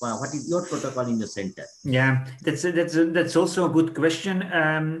 and what is your protocol in the center? Yeah, that's also a good question.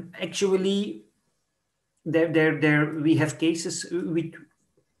 Actually, there we have cases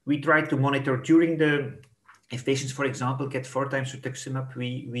we try to monitor during the, if patients, for example, get 4 times rituximab,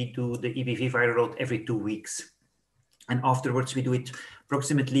 we do the EBV viral load every 2 weeks. And afterwards, we do it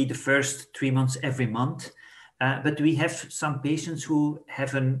approximately the first 3 months every month. But we have some patients who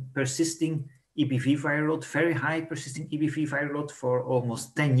have a persisting EBV viral load, very high persisting EBV viral load for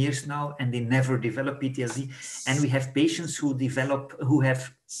almost 10 years now, and they never develop PTLD. And we have patients who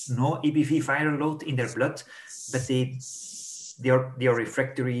have no EBV viral load in their blood, but they are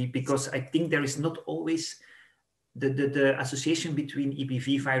refractory, because I think there is not always the association between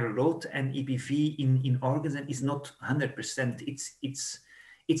EBV viral load and EBV in organs, and is not 100%.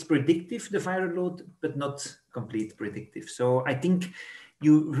 It's predictive, the viral load, but not complete predictive. So I think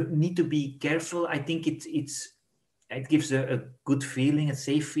you need to be careful. I think it gives a good feeling, a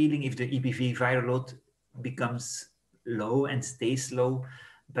safe feeling, if the EBV viral load becomes low and stays low.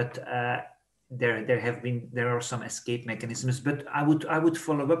 But there are some escape mechanisms. But I would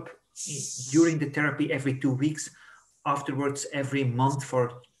follow up during the therapy every 2 weeks, afterwards every month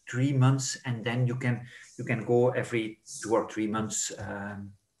for 3 months, and then you can go every 2 or 3 months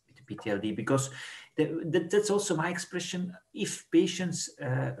with PTLD, because that's also my expression. If patients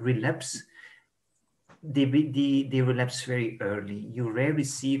relapse, they relapse very early. You rarely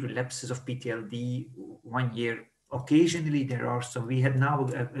see relapses of PTLD 1 year. Occasionally there are some. We had now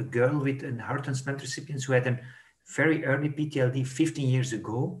a girl with a heart transplant recipient who had a very early PTLD 15 years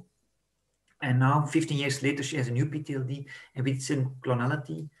ago. And now 15 years later, she has a new PTLD, and with some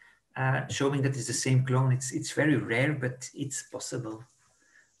clonality, showing that it's the same clone. It's very rare, but it's possible.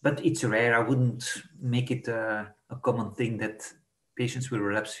 But it's rare. I wouldn't make it a common thing that patients will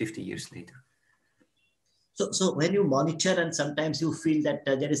relapse 50 years later. So when you monitor, and sometimes you feel that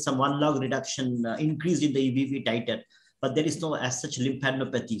there is some 1 log reduction increase in the EBV titer, but there is no as such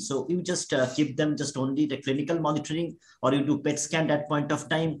lymphadenopathy. So you just keep them just only the clinical monitoring, or you do PET scan at point of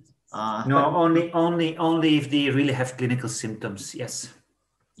time? No, only if they really have clinical symptoms. Yes.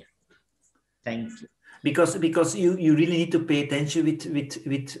 Yeah. Thank you. Because you really need to pay attention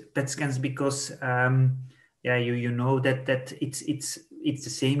with PET scans, because you know that it's the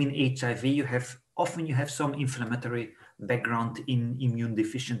same in HIV. You have some inflammatory background in immune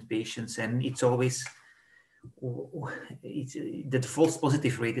deficient patients, and it's always the false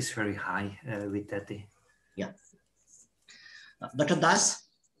positive rate is very high with that. Yeah. Dr. Das,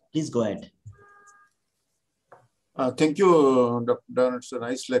 please go ahead. Thank you, Dr. It's a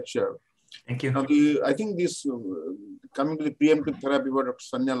nice lecture. Thank you. Now, I think this, coming to the preemptive therapy, what Dr.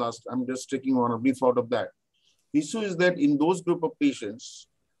 Sanya asked, I'm just taking on a brief out of that. The issue is that in those group of patients,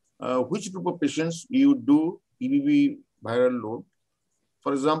 which group of patients you do EBV viral load?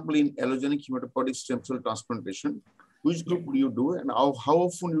 For example, in allogenic hematopoietic stem cell transplantation, which group would you do, and how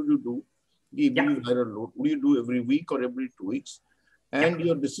often would you do the EBV viral load? Would you do every week or every 2 weeks? And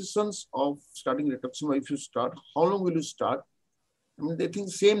your decisions of starting rituximab, if you start, how long will you start? I mean, they think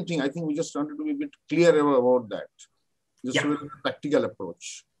same thing. I think we just wanted to be a bit clearer about that. Just a very practical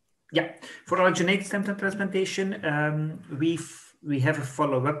approach. Yeah, for allogeneic stem cell transplantation, we have a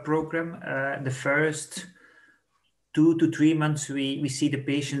follow-up program. The first 2 to 3 months, we see the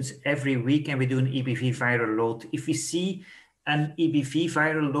patients every week, and we do an EBV viral load. If we see an EBV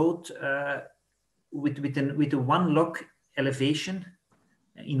viral load with a 1 log elevation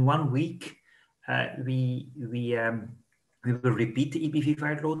in 1 week, we will repeat the EBV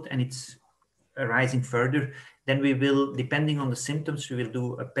viral load, and it's rising further. Then we will, depending on the symptoms, we will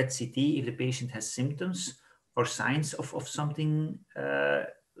do a PET-CT if the patient has symptoms or signs of something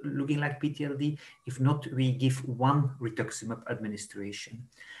looking like PTLD. If not, we give 1 rituximab administration.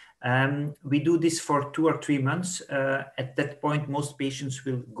 We do this for 2 or 3 months. At that point, most patients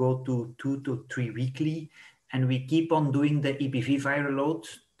will go to 2 to 3 weekly, and we keep on doing the EBV viral load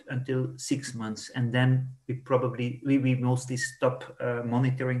until 6 months. And then we mostly stop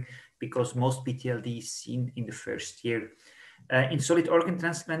monitoring, because most PTLD is seen in the first year. In solid organ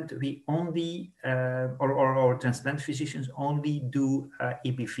transplant, we only, or transplant physicians only do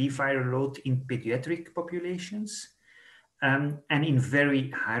EBV viral load in pediatric populations, and in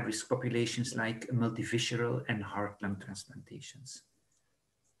very high-risk populations like multivisceral and heart lung transplantations.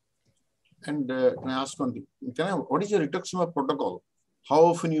 And can I ask one thing? What is your rituximab protocol? How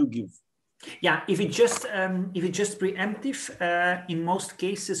often you give? Yeah, if it's just preemptive, in most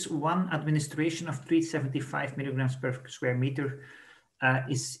cases, 1 administration of 375 milligrams per square meter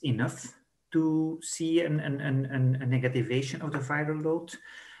is enough to see a negativation of the viral load.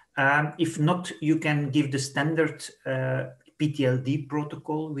 If not, you can give the standard PTLD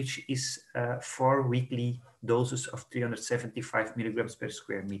protocol, which is 4 weekly doses of 375 milligrams per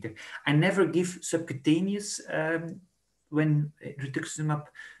square meter. I never give subcutaneous when rituximab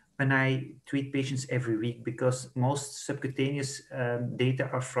when I treat patients every week, because most subcutaneous data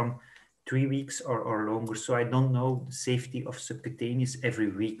are from 3 weeks or longer. So I don't know the safety of subcutaneous every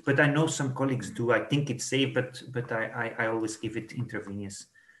week, but I know some colleagues do. I think it's safe, but I always give it intravenous.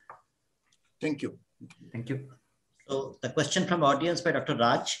 Thank you. Thank you. So the question from audience by Dr.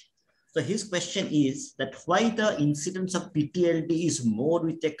 Raj. So his question is that why the incidence of PTLD is more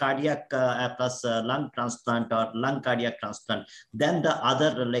with a cardiac plus lung transplant or lung cardiac transplant than the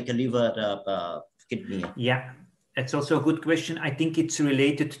other, like a liver kidney? Yeah, it's also a good question. I think it's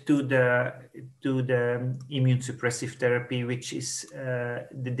related to the immune suppressive therapy, which is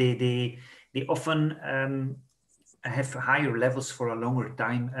they often have higher levels for a longer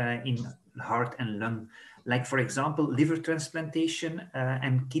time in heart and lung. Like, for example, liver transplantation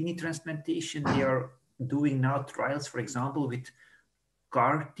and kidney transplantation, they are doing now trials, for example, with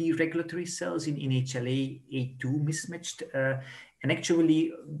CAR T regulatory cells in HLA-A2 mismatched. And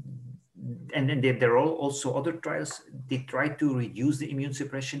actually, and then there are also other trials, they try to reduce the immune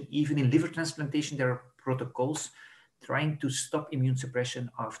suppression. Even in liver transplantation, there are protocols trying to stop immune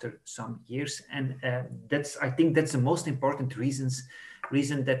suppression after some years. And I think that's the most important reason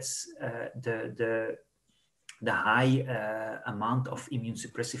that's the high amount of immune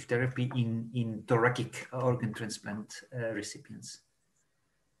suppressive therapy in thoracic organ transplant recipients.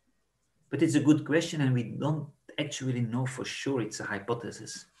 But it's a good question, and we don't actually know for sure. It's a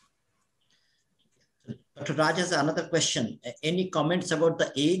hypothesis. Dr. Raj has another question. Any comments about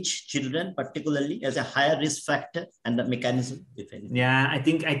the age, children, particularly as a higher risk factor, and the mechanism, if any? Yeah, I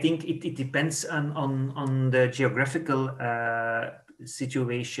think it depends on the geographical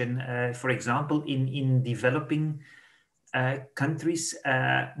situation. For example, in developing countries,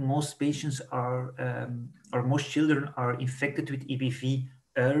 most patients are or most children are infected with EBV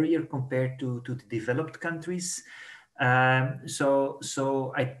earlier compared to the developed countries.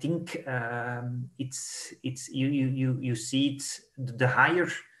 So I think it's you see it, the higher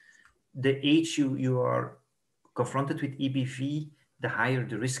the age you are confronted with EBV, the higher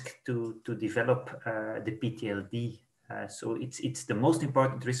the risk to develop the PTLD. So it's the most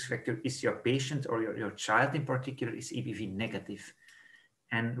important risk factor is your patient or your child in particular is EBV negative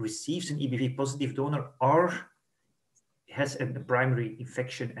and receives an EBV positive donor or has a primary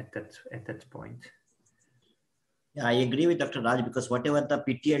infection at that point. Yeah, I agree with Dr. Raj, because whatever the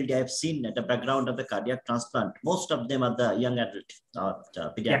PTLD I've seen at the background of the cardiac transplant, most of them are the young adult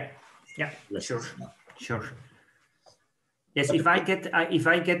pediatric. Yeah, sure. Yes, if I get, Ali,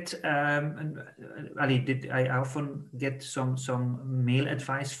 I often get some mail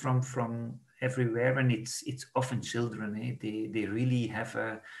advice from everywhere, and it's often children. They really have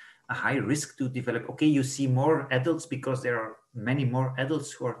a high risk to develop. Okay, you see more adults because there are many more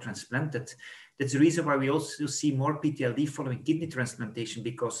adults who are transplanted. That's the reason why we also see more PTLD following kidney transplantation,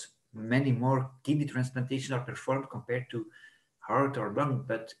 because many more kidney transplantations are performed compared to heart or lung,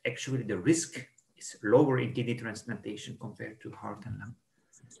 but actually the risk is lower in kidney transplantation compared to heart and lung.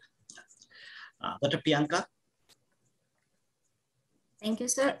 Dr. Priyanka? Thank you,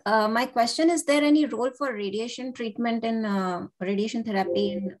 sir. My question is there any role for radiation treatment in radiation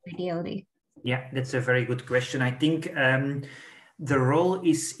therapy in PTLD? Yeah, that's a very good question. I think the role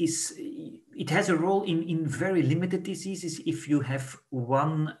it has a role in very limited diseases if you have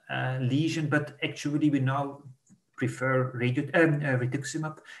one lesion, but actually we now prefer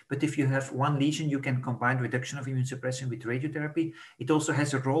rituximab. But if you have one lesion, you can combine reduction of immune suppression with radiotherapy. It also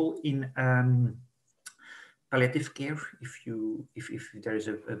has a role in palliative care. If there is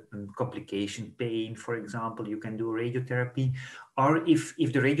a complication, pain, for example, you can do radiotherapy. Or if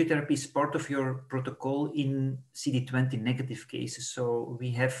the radiotherapy is part of your protocol in CD20 negative cases. So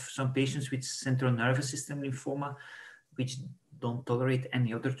we have some patients with central nervous system lymphoma, which don't tolerate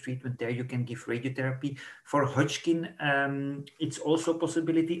any other treatment. There you can give radiotherapy. For Hodgkin, it's also a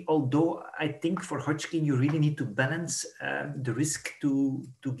possibility, although I think for Hodgkin, you really need to balance the risk to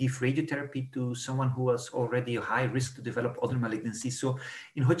give radiotherapy to someone who has already a high risk to develop other malignancies. So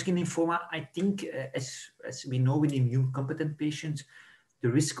in Hodgkin lymphoma, I think as we know in immune competent patients, the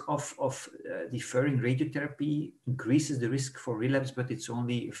risk of deferring radiotherapy increases the risk for relapse, but it's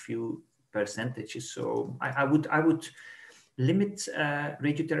only a few percentages. So I would limit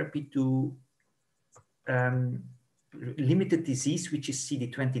radiotherapy to limited disease, which is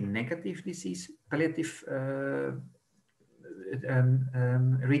CD20 negative disease, palliative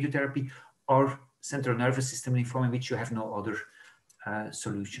radiotherapy, or central nervous system lymphoma, in which you have no other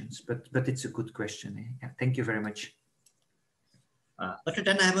solutions. But it's a good question. Yeah, thank you very much. Dr.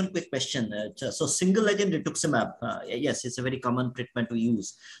 Tan, I have one quick question. So single agent rituximab, yes, it's a very common treatment to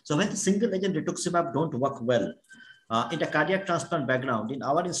use. So when the single agent rituximab don't work well, in the cardiac transplant background, in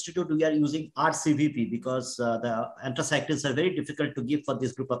our institute, we are using RCVP because the anthracyclines are very difficult to give for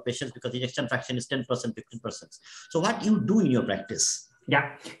this group of patients because ejection fraction is 10%, 15%. So what you do in your practice?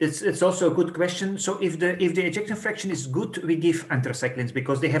 Yeah, it's also a good question. So if the ejection fraction is good, we give anthracyclines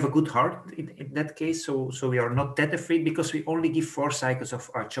because they have a good heart in that case. So we are not that afraid because we only give 4 cycles of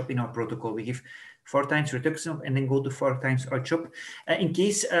R-CHOP in our protocol. We give 4 times rituximab and then go to 4 times R-CHOP. In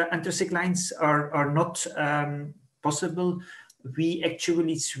case anthracyclines are not possible, we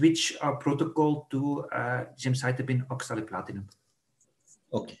actually switch our protocol to gemcitabine oxaliplatinum.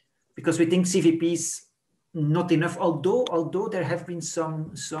 Okay. Because we think CVP is not enough, although there have been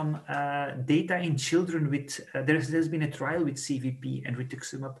some data in children with, there's been a trial with CVP and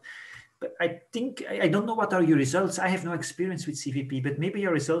rituximab. But I think, I don't know what are your results. I have no experience with CVP, but maybe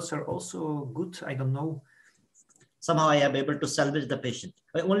your results are also good. I don't know. Somehow I am able to salvage the patient.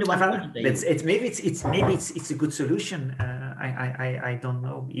 Only one patient. Maybe it's a good solution. I don't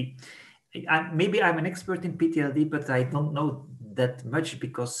know. Maybe I'm an expert in PTLD, but I don't know that much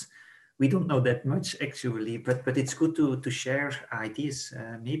because we don't know that much actually. But it's good to share ideas.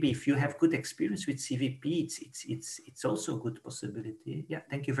 Maybe if you have good experience with CVP, it's also a good possibility. Yeah,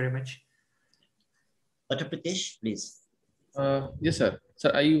 thank you very much. Dr. Pritesh, please. Yes, sir.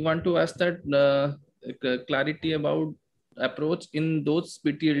 Sir, I want to ask that clarity about approach in those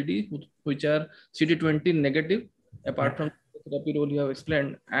PTLD which are CD20 negative, apart from the therapy role you have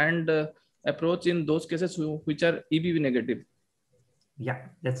explained, and approach in those cases which are EBV negative. Yeah,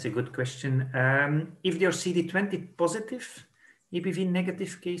 that's a good question. If they are CD20 positive, EBV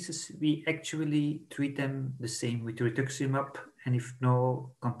negative cases, we actually treat them the same with rituximab, and if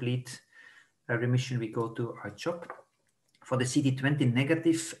no complete remission, we go to R-CHOP. For the CD20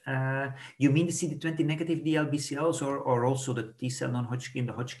 negative, you mean the CD20 negative DLBCLs or also the T-cell non-Hodgkin,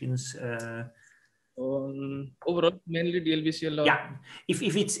 the Hodgkin's? Overall, mainly DLBCL. Yeah, if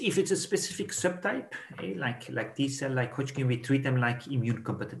it's a specific subtype, like T-cell, like Hodgkin, we treat them like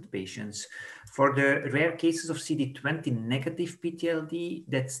immune-competent patients. For the rare cases of CD20 negative PTLD,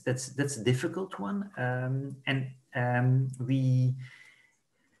 that's a difficult one,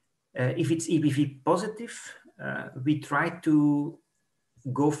 if it's EBV positive, we try to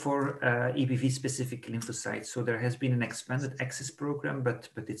go for EBV-specific lymphocytes. So there has been an expanded access program, but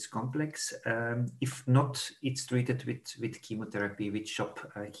it's complex. If not, it's treated with chemotherapy, with CHOP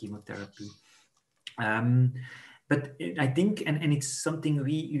chemotherapy. But I think, and it's something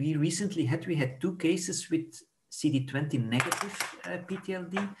we recently had, we had 2 cases with CD20 negative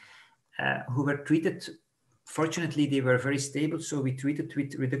PTLD who were treated. Fortunately, they were very stable, so we treated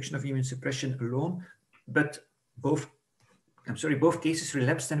with reduction of immune suppression alone, but both cases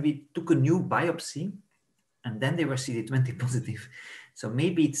relapsed and we took a new biopsy and then they were CD20 positive. So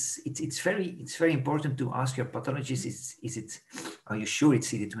maybe it's very important to ask your pathologist, are you sure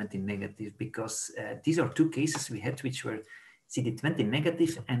it's CD20 negative? Because these are 2 cases we had which were CD20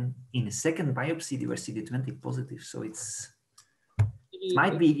 negative and in a second biopsy they were CD20 positive. So it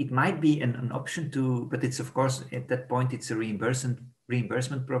might be an option to, but it's of course at that point it's a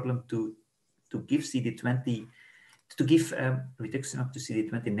reimbursement problem to give CD20, to give rituximab to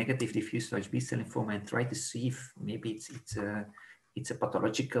CD20 negative diffuse large B-cell lymphoma and try to see if maybe it's a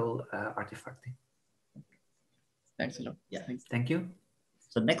pathological artifact. Thanks a lot. Yeah, thank you.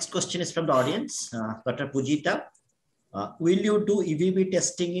 So next question is from the audience, Dr. Pujita. Will you do EBV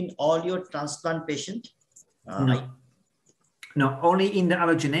testing in all your transplant patients? No, only in the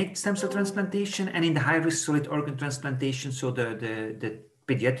allogeneic stem cell transplantation and in the high-risk solid organ transplantation, so the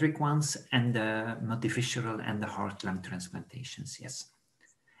pediatric ones and the multivisceral and the heart-lung transplantations, yes.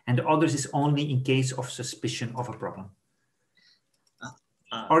 And the others is only in case of suspicion of a problem.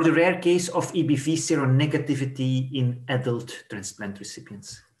 Or the rare case of EBV seronegativity in adult transplant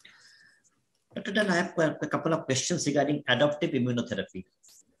recipients. Dr. Dan, I have a couple of questions regarding adoptive immunotherapy.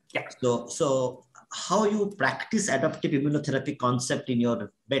 Yeah. So how you practice adoptive immunotherapy concept in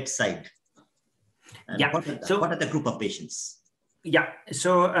your bedside? And yeah. What are the group of patients? Yeah,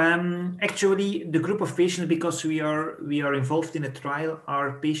 so actually the group of patients, because we are involved in a trial,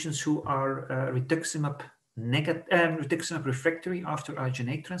 are patients who are rituximab refractory after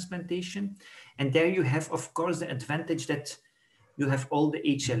allogeneic transplantation. And there you have, of course, the advantage that you have all the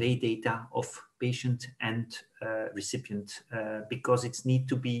HLA data of patient and recipient, because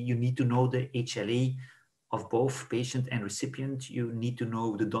you need to know the HLA of both patient and recipient. You need to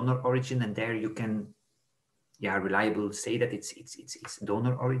know the donor origin, and there you can reliable say that it's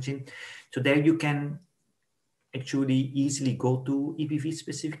donor origin. So there you can actually easily go to EBV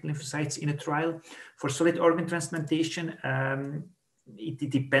specific lymphocytes in a trial. For solid organ transplantation, it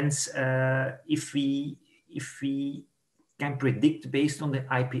depends if we can predict based on the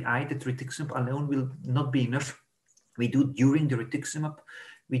IPI that rituximab alone will not be enough. We do during the rituximab,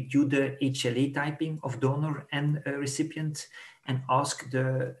 we do the HLA typing of donor and recipient and ask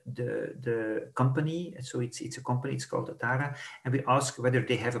the company, so it's a company, it's called Atara, and we ask whether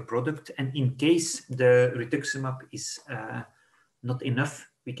they have a product, and in case the rituximab is not enough,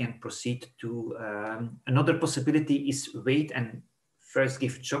 we can proceed to another possibility is wait and first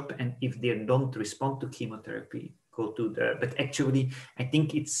give CHOP, and if they don't respond to chemotherapy, go to the, but actually I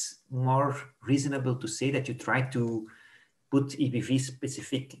think it's more reasonable to say that you try to put EBV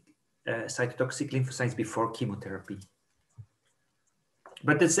specific cytotoxic lymphocytes before chemotherapy.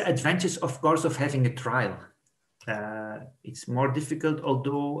 But it's the advantage, of course, of having a trial. It's more difficult,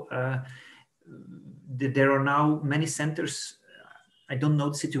 although there are now many centers. I don't know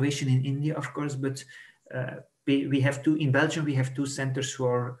the situation in India, of course, but we have two, in Belgium, we have two centers who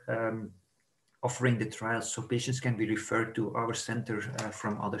are offering the trials, so patients can be referred to our center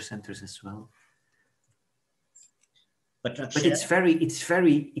from other centers as well. But it's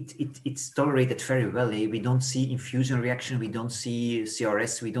tolerated very well. We don't see infusion reaction, we don't see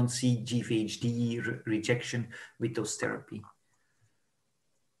CRS, we don't see GVHD rejection with those therapy.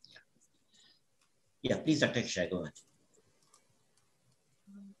 Yeah, please, Dr. Shah, go ahead.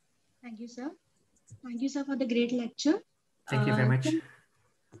 Thank you, sir. Thank you, sir, for the great lecture. Thank you very much.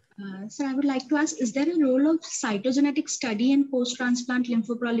 Sir, I would like to ask, is there a role of cytogenetic study in post-transplant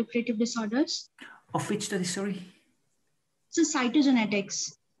lymphoproliferative disorders? Of which study, sorry? So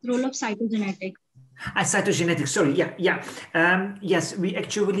cytogenetics, role of cytogenetics. Cytogenetics, sorry, yeah. Yes,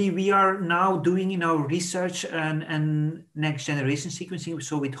 we are now doing in our research and next generation sequencing,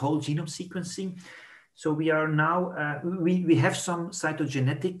 so with whole genome sequencing. So we are now, we have some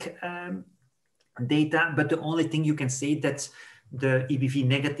cytogenetic data, but the only thing you can say that the EBV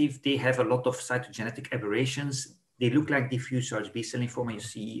negative, they have a lot of cytogenetic aberrations. They look like diffuse large B-cell lymphoma. You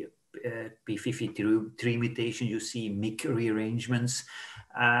see P53 mutation, you see MYC rearrangements.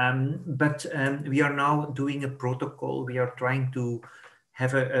 But we are now doing a protocol. We are trying to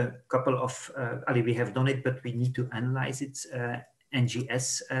have a couple of, we have done it, but we need to analyze it,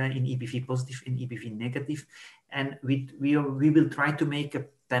 NGS in EBV positive and EBV negative. And we will try to make a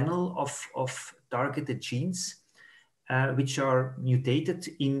panel of targeted genes which are mutated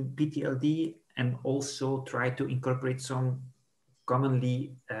in PTLD, and also try to incorporate some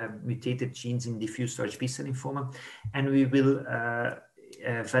commonly mutated genes in diffuse large B-cell lymphoma. And we will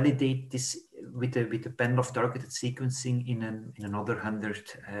validate this with a panel of targeted sequencing in another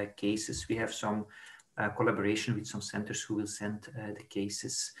 100 cases. We have some collaboration with some centers who will send the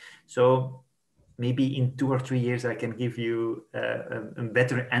cases. So maybe in 2 or 3 years, I can give you a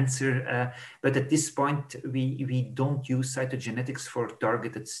better answer. But at this point, we don't use cytogenetics for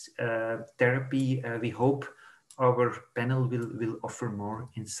targeted therapy. We hope our panel will offer more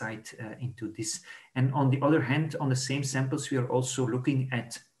insight into this. And on the other hand, on the same samples, we are also looking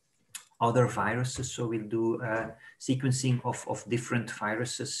at other viruses. So we'll do sequencing of different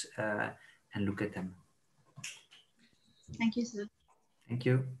viruses and look at them. Thank you, sir. Thank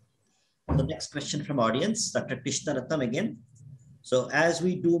you. The next question from audience, Dr. Krishna Ratnam again. So as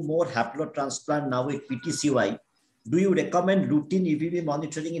we do more haplotransplant now with PTCY, do you recommend routine EBV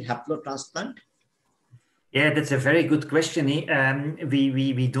monitoring in haplotransplant? Yeah, that's a very good question.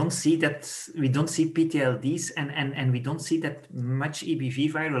 We don't see that, we don't see PTLDs and we don't see that much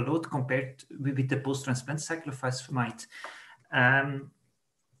EBV viral load compared with the post-transplant cyclophosphamide.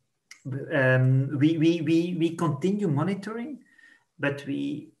 We continue monitoring, but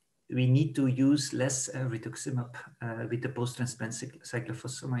we need to use less rituximab with the post-transplant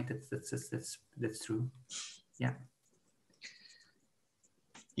cyclophosphamide. That's true. Yeah.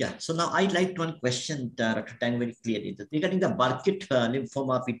 Yeah, so now I'd like one question, Dr. Tang, very clearly regarding the Burkitt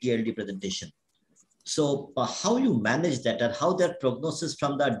lymphoma PTLD presentation. So how you manage that, and how their prognosis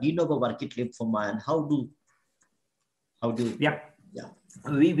from the de novo Burkitt lymphoma, and how do yeah.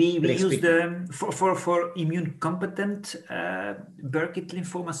 We use the for immune competent Burkitt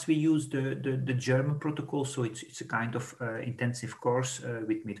lymphomas, we use the German protocol. So it's a kind of intensive course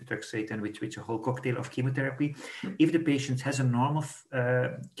with methotrexate and with a whole cocktail of chemotherapy. If the patient has a normal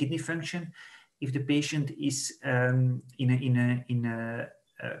kidney function, if the patient is in a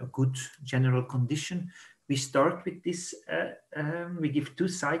good general condition, we start with this. We give 2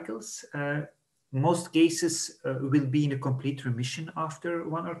 cycles. Most cases will be in a complete remission after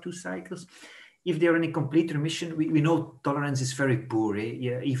 1 or 2 cycles. if they're in a complete remission, we know tolerance is very poor.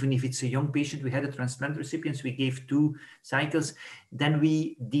 Yeah, even if it's a young patient, we had a transplant recipients, we gave 2 cycles, then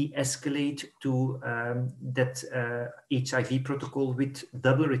we de-escalate to that HIV protocol with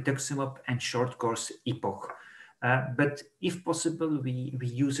double rituximab and short course EPOCH. But if possible, we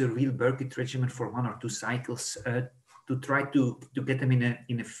use a real Burkitt regimen for 1 or 2 cycles to try to get them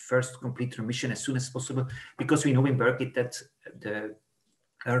in a first complete remission as soon as possible, because we know in Burkitt that the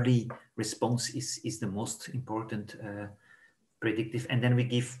early response is the most important predictive. And then we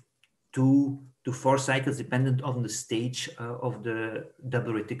give 2 to 4 cycles dependent on the stage of the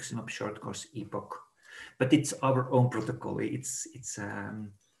double rituximab short course EPOCH. But it's our own protocol.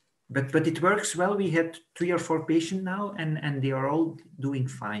 But it works well. We had 3 or 4 patients now, and they are all doing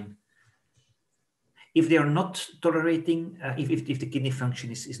fine. If they are not tolerating, if the kidney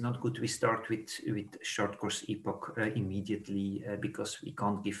function is not good, we start with short course EPOCH immediately because we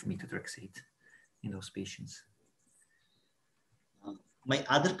can't give methotrexate in those patients. My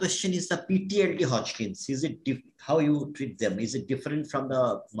other question is the PTLD Hodgkin's. Is it how you treat them? Is it different from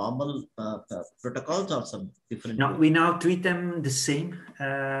the normal protocols or some different? No, we now treat them the same.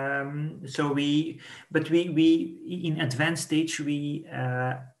 So we in advanced stage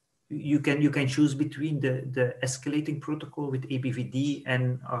you can choose between the escalating protocol with ABVD,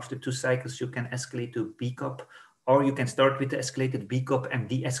 and after 2 cycles you can escalate to BCOP, or you can start with the escalated BCOP and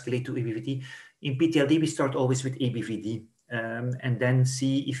de-escalate to ABVD. In PTLD we start always with ABVD. And then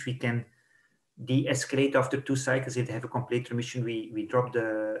see if we can de-escalate after 2 cycles. If they have a complete remission, we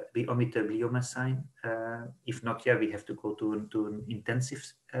omit the glioma sign. If not, yeah, we have to go to an intensive.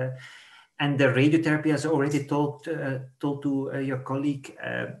 And the radiotherapy, as I already told to your colleague,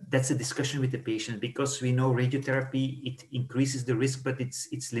 that's a discussion with the patient, because we know radiotherapy, it increases the risk, but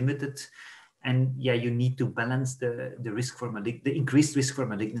it's limited. And yeah, you need to balance the risk for the increased risk for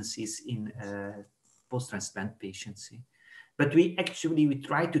malignancies in post-transplant patients. But we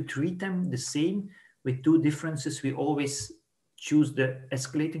try to treat them the same with 2 differences. We always choose the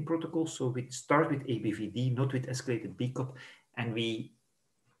escalating protocol. So we start with ABVD, not with escalated BCOP. And we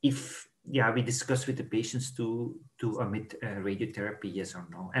discuss with the patients to omit radiotherapy, yes or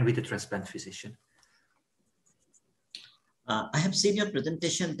no, and with the transplant physician. I have seen your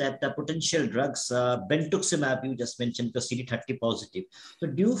presentation that the potential drugs, brentuximab, you just mentioned, the CD30 positive. So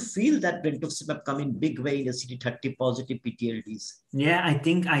do you feel that brentuximab come in big way in the CD30 positive PTLDs? Yeah, I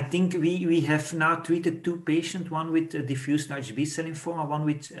think we have now treated 2 patients, one with diffuse large B-cell lymphoma, one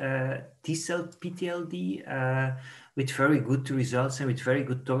with T-cell PTLD, with very good results and with very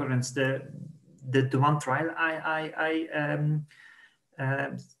good tolerance. The one trial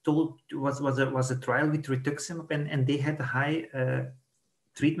told was a trial with rituximab, and they had a high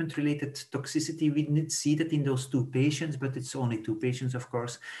treatment-related toxicity. We didn't see that in those 2 patients, but it's only 2 patients, of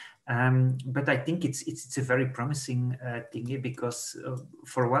course. But I think it's a very promising thing, because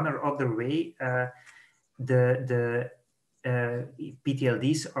for one or other way, the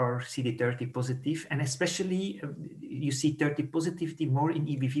PTLDs are CD30 positive, and especially you see 30 positivity more in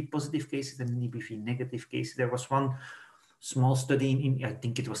EBV positive cases than in EBV negative cases. There was one small study in I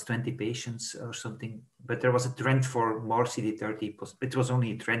think it was 20 patients or something, but there was a trend for more CD30. It was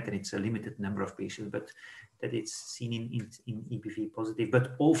only a trend, and it's a limited number of patients, but that it's seen in EBV positive.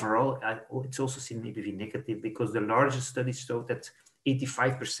 But overall, it's also seen in EBV negative, because the largest studies showed that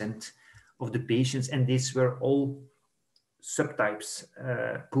 85% of the patients, and these were all subtypes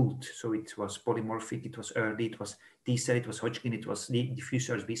pooled. So it was polymorphic, it was early, it was T-cell, it was Hodgkin, it was diffuse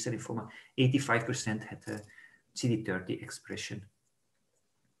large B-cell lymphoma. 85% had a CD30 expression.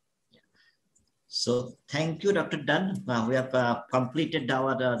 So thank you, Dr. Dunn. We have completed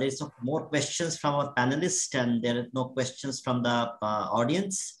our list of more questions from our panelists, and there are no questions from the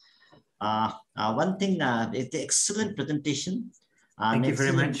audience. One thing, it's an excellent presentation. Thank you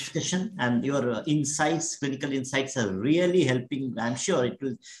very much. Discussion, and your insights, clinical insights are really helping. I'm sure it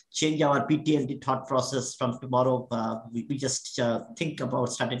will change our PTLD thought process from tomorrow. We just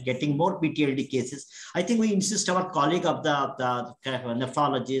started getting more PTLD cases. I think we insist our colleague of the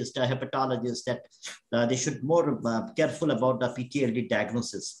nephrologist, hepatologist, that they should more careful about the PTLD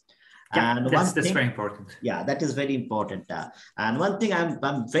diagnosis. Yeah, and that's very important. Yeah, that is very important. And one thing,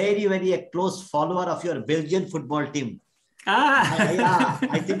 I'm very, very a close follower of your Belgian football team. Yeah,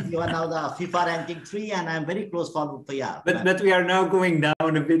 I think you are now the FIFA ranking 3, and I'm very close follower. Yeah, but we are now going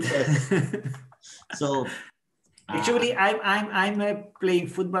down a bit. Yes. So actually, I'm playing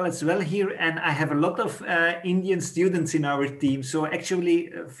football as well here, and I have a lot of Indian students in our team. So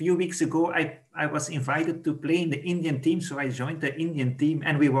actually, a few weeks ago, I was invited to play in the Indian team, so I joined the Indian team,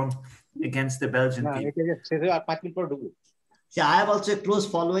 and we won against the Belgian team. Yeah, I am also a close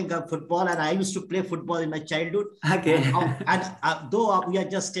following of football, and I used to play football in my childhood. Okay. Though we are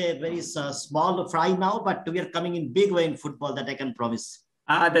just a very small fry now, but we are coming in big way in football, that I can promise.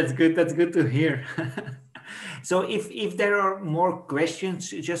 Ah, that's good. That's good to hear. So if there are more questions,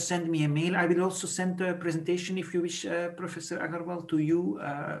 just send me a mail. I will also send a presentation if you wish, Professor Agarwal, to you.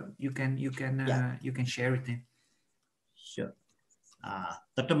 You can share it. Sure.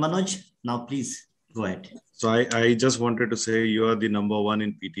 Dr. Manoj, now please go ahead. So I just wanted to say you are the number one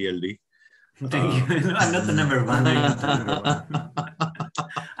in PTLD. Thank you. No, I'm not the number one.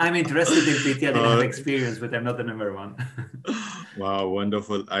 I'm interested in PTLD and have experience, but I'm not the number one. Wow,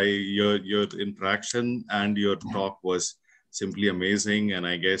 wonderful. Your interaction and your talk was simply amazing. And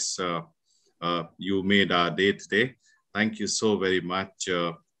I guess you made our day today. Thank you so very much.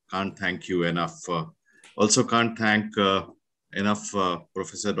 Can't thank you enough. Also can't thank enough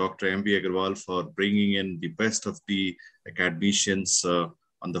Professor Dr. M.B. Agarwal for bringing in the best of the academicians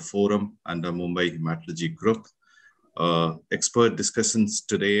on the forum and the Mumbai Hematology Group. Expert discussions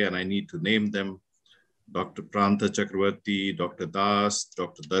today, and I need to name them: Dr. Pranta Chakravarti, Dr. Das,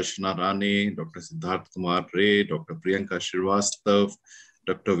 Dr. Darshana Rane, Dr. Siddharth Kumar Ray, Dr. Priyanka Srivastav,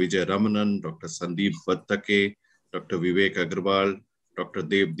 Dr. Vijay Ramanan, Dr. Sandeep Battake, Dr. Vivek Agarwal, Dr.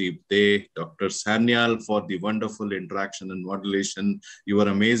 Devdeep Dey, Dr. Sanyal for the wonderful interaction and modulation. You were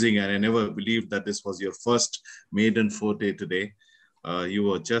amazing, and I never believed that this was your first maiden forte today. You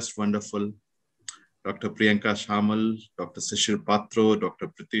were just wonderful. Dr. Priyanka Shamal, Dr. Sishir Patro, Dr.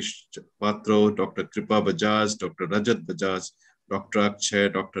 Pritish Patro, Dr. Kripa Bajaj, Dr. Rajat Bajaj, Dr. Akshay,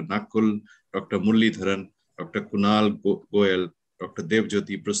 Dr. Nakul, Dr. Muralidharan, Dr. Kunal Goyal, Dr.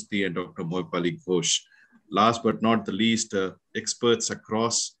 Devjyoti Prusti, and Dr. Moipali Ghosh. Last but not the least, experts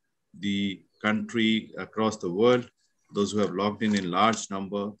across the country, across the world, those who have logged in large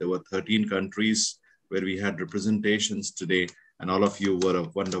number. There were 13 countries where we had representations today, and all of you were a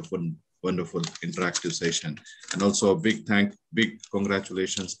wonderful interactive session. And also a big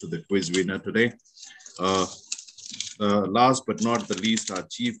congratulations to the quiz winner today. Last but not the least, our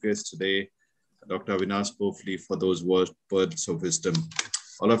chief guest today, Dr. Avinash Pofli, for those words of wisdom.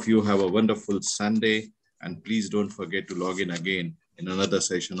 All of you have a wonderful Sunday, and please don't forget to log in again in another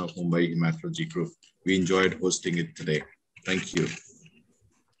session of Mumbai Hematology Group. We enjoyed hosting it today. Thank you.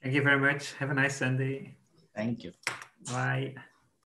 Thank you very much. Have a nice Sunday. Thank you. Bye.